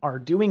organization are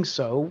doing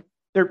so.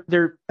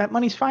 That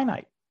money's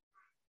finite.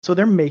 So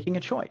they're making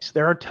a choice.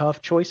 There are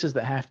tough choices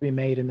that have to be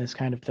made in this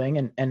kind of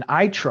thing. And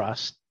I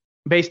trust,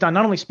 based on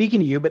not only speaking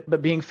to you,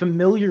 but being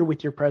familiar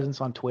with your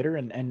presence on Twitter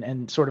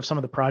and sort of some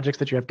of the projects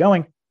that you have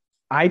going,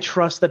 I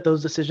trust that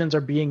those decisions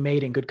are being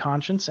made in good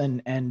conscience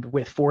and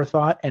with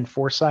forethought and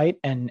foresight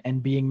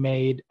and being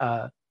made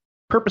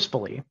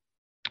purposefully,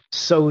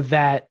 so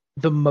that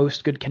the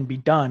most good can be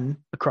done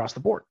across the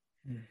board.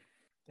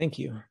 Thank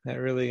you. That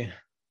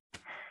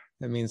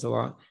means a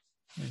lot.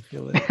 I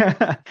feel it.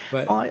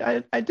 But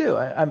well, I do.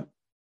 I'm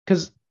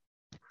because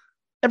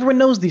everyone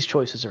knows these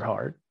choices are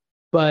hard,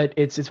 but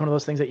it's one of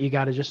those things that you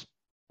got to just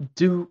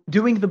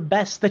doing the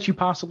best that you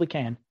possibly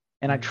can.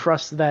 And I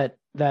trust that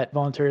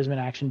voluntarism in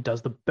action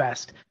does the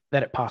best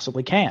that it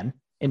possibly can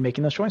in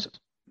making those choices.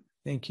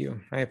 Thank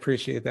you. I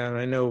appreciate that. And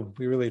I know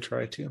we really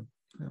try to.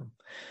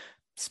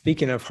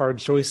 Speaking of hard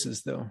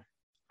choices, though,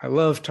 I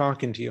love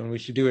talking to you, and we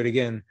should do it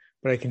again.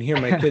 But I can hear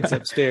my kids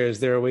upstairs.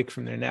 They're awake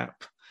from their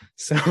nap.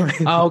 So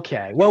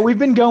okay. Well, we've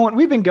been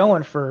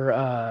going for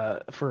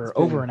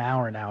over an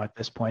hour now at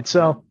this point.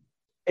 So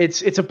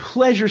it's a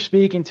pleasure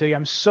speaking to you.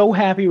 I'm so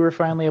happy we're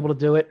finally able to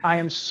do it. I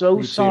am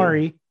so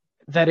sorry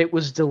that it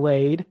was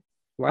delayed.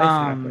 Life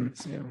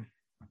happens. Yeah.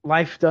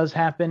 Life does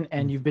happen,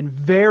 and you've been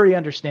very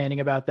understanding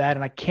about that,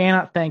 and I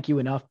cannot thank you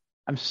enough.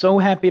 I'm so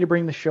happy to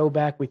bring the show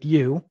back with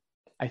you.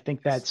 I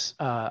think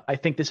I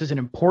think this is an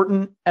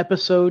important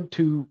episode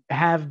to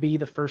have be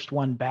the first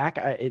one back.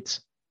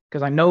 It's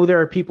because I know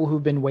there are people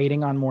who've been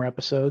waiting on more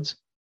episodes,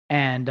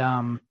 and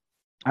I'm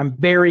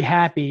very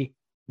happy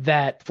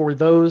that for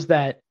those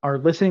that are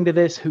listening to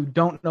this who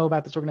don't know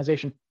about this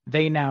organization,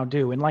 they now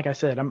do. And like I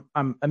said,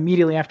 I'm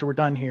immediately after we're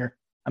done here,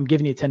 I'm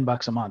giving you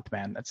 $10 a month,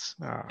 man.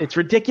 It's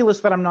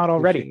ridiculous that I'm not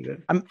already.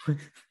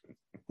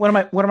 What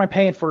am I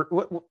paying for?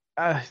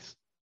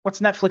 What's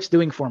Netflix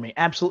doing for me?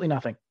 Absolutely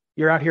nothing.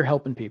 You're out here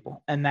helping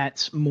people, and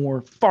that's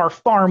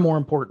far more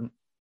important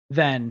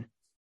than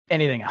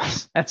anything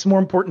else. That's more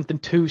important than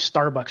 2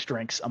 Starbucks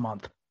drinks a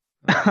month.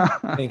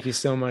 Thank you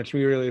so much.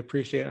 We really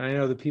appreciate it. I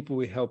know the people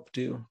we help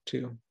do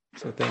too.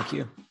 So thank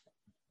you.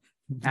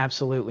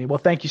 Absolutely. Well,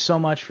 thank you so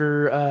much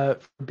for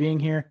being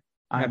here.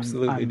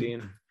 Absolutely,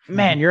 Dean.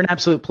 Man, you're an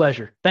absolute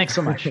pleasure. Thanks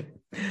so much.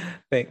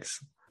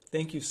 Thanks.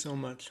 Thank you so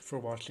much for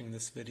watching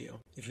this video.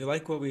 If you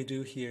like what we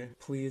do here,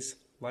 please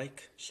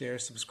like, share,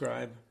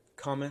 subscribe,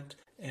 comment,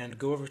 and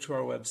go over to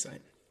our website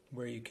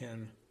where you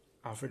can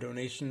offer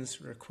donations,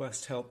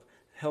 request help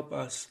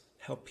us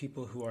help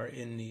people who are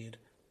in need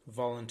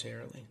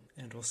voluntarily.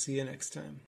 And we'll see you next time.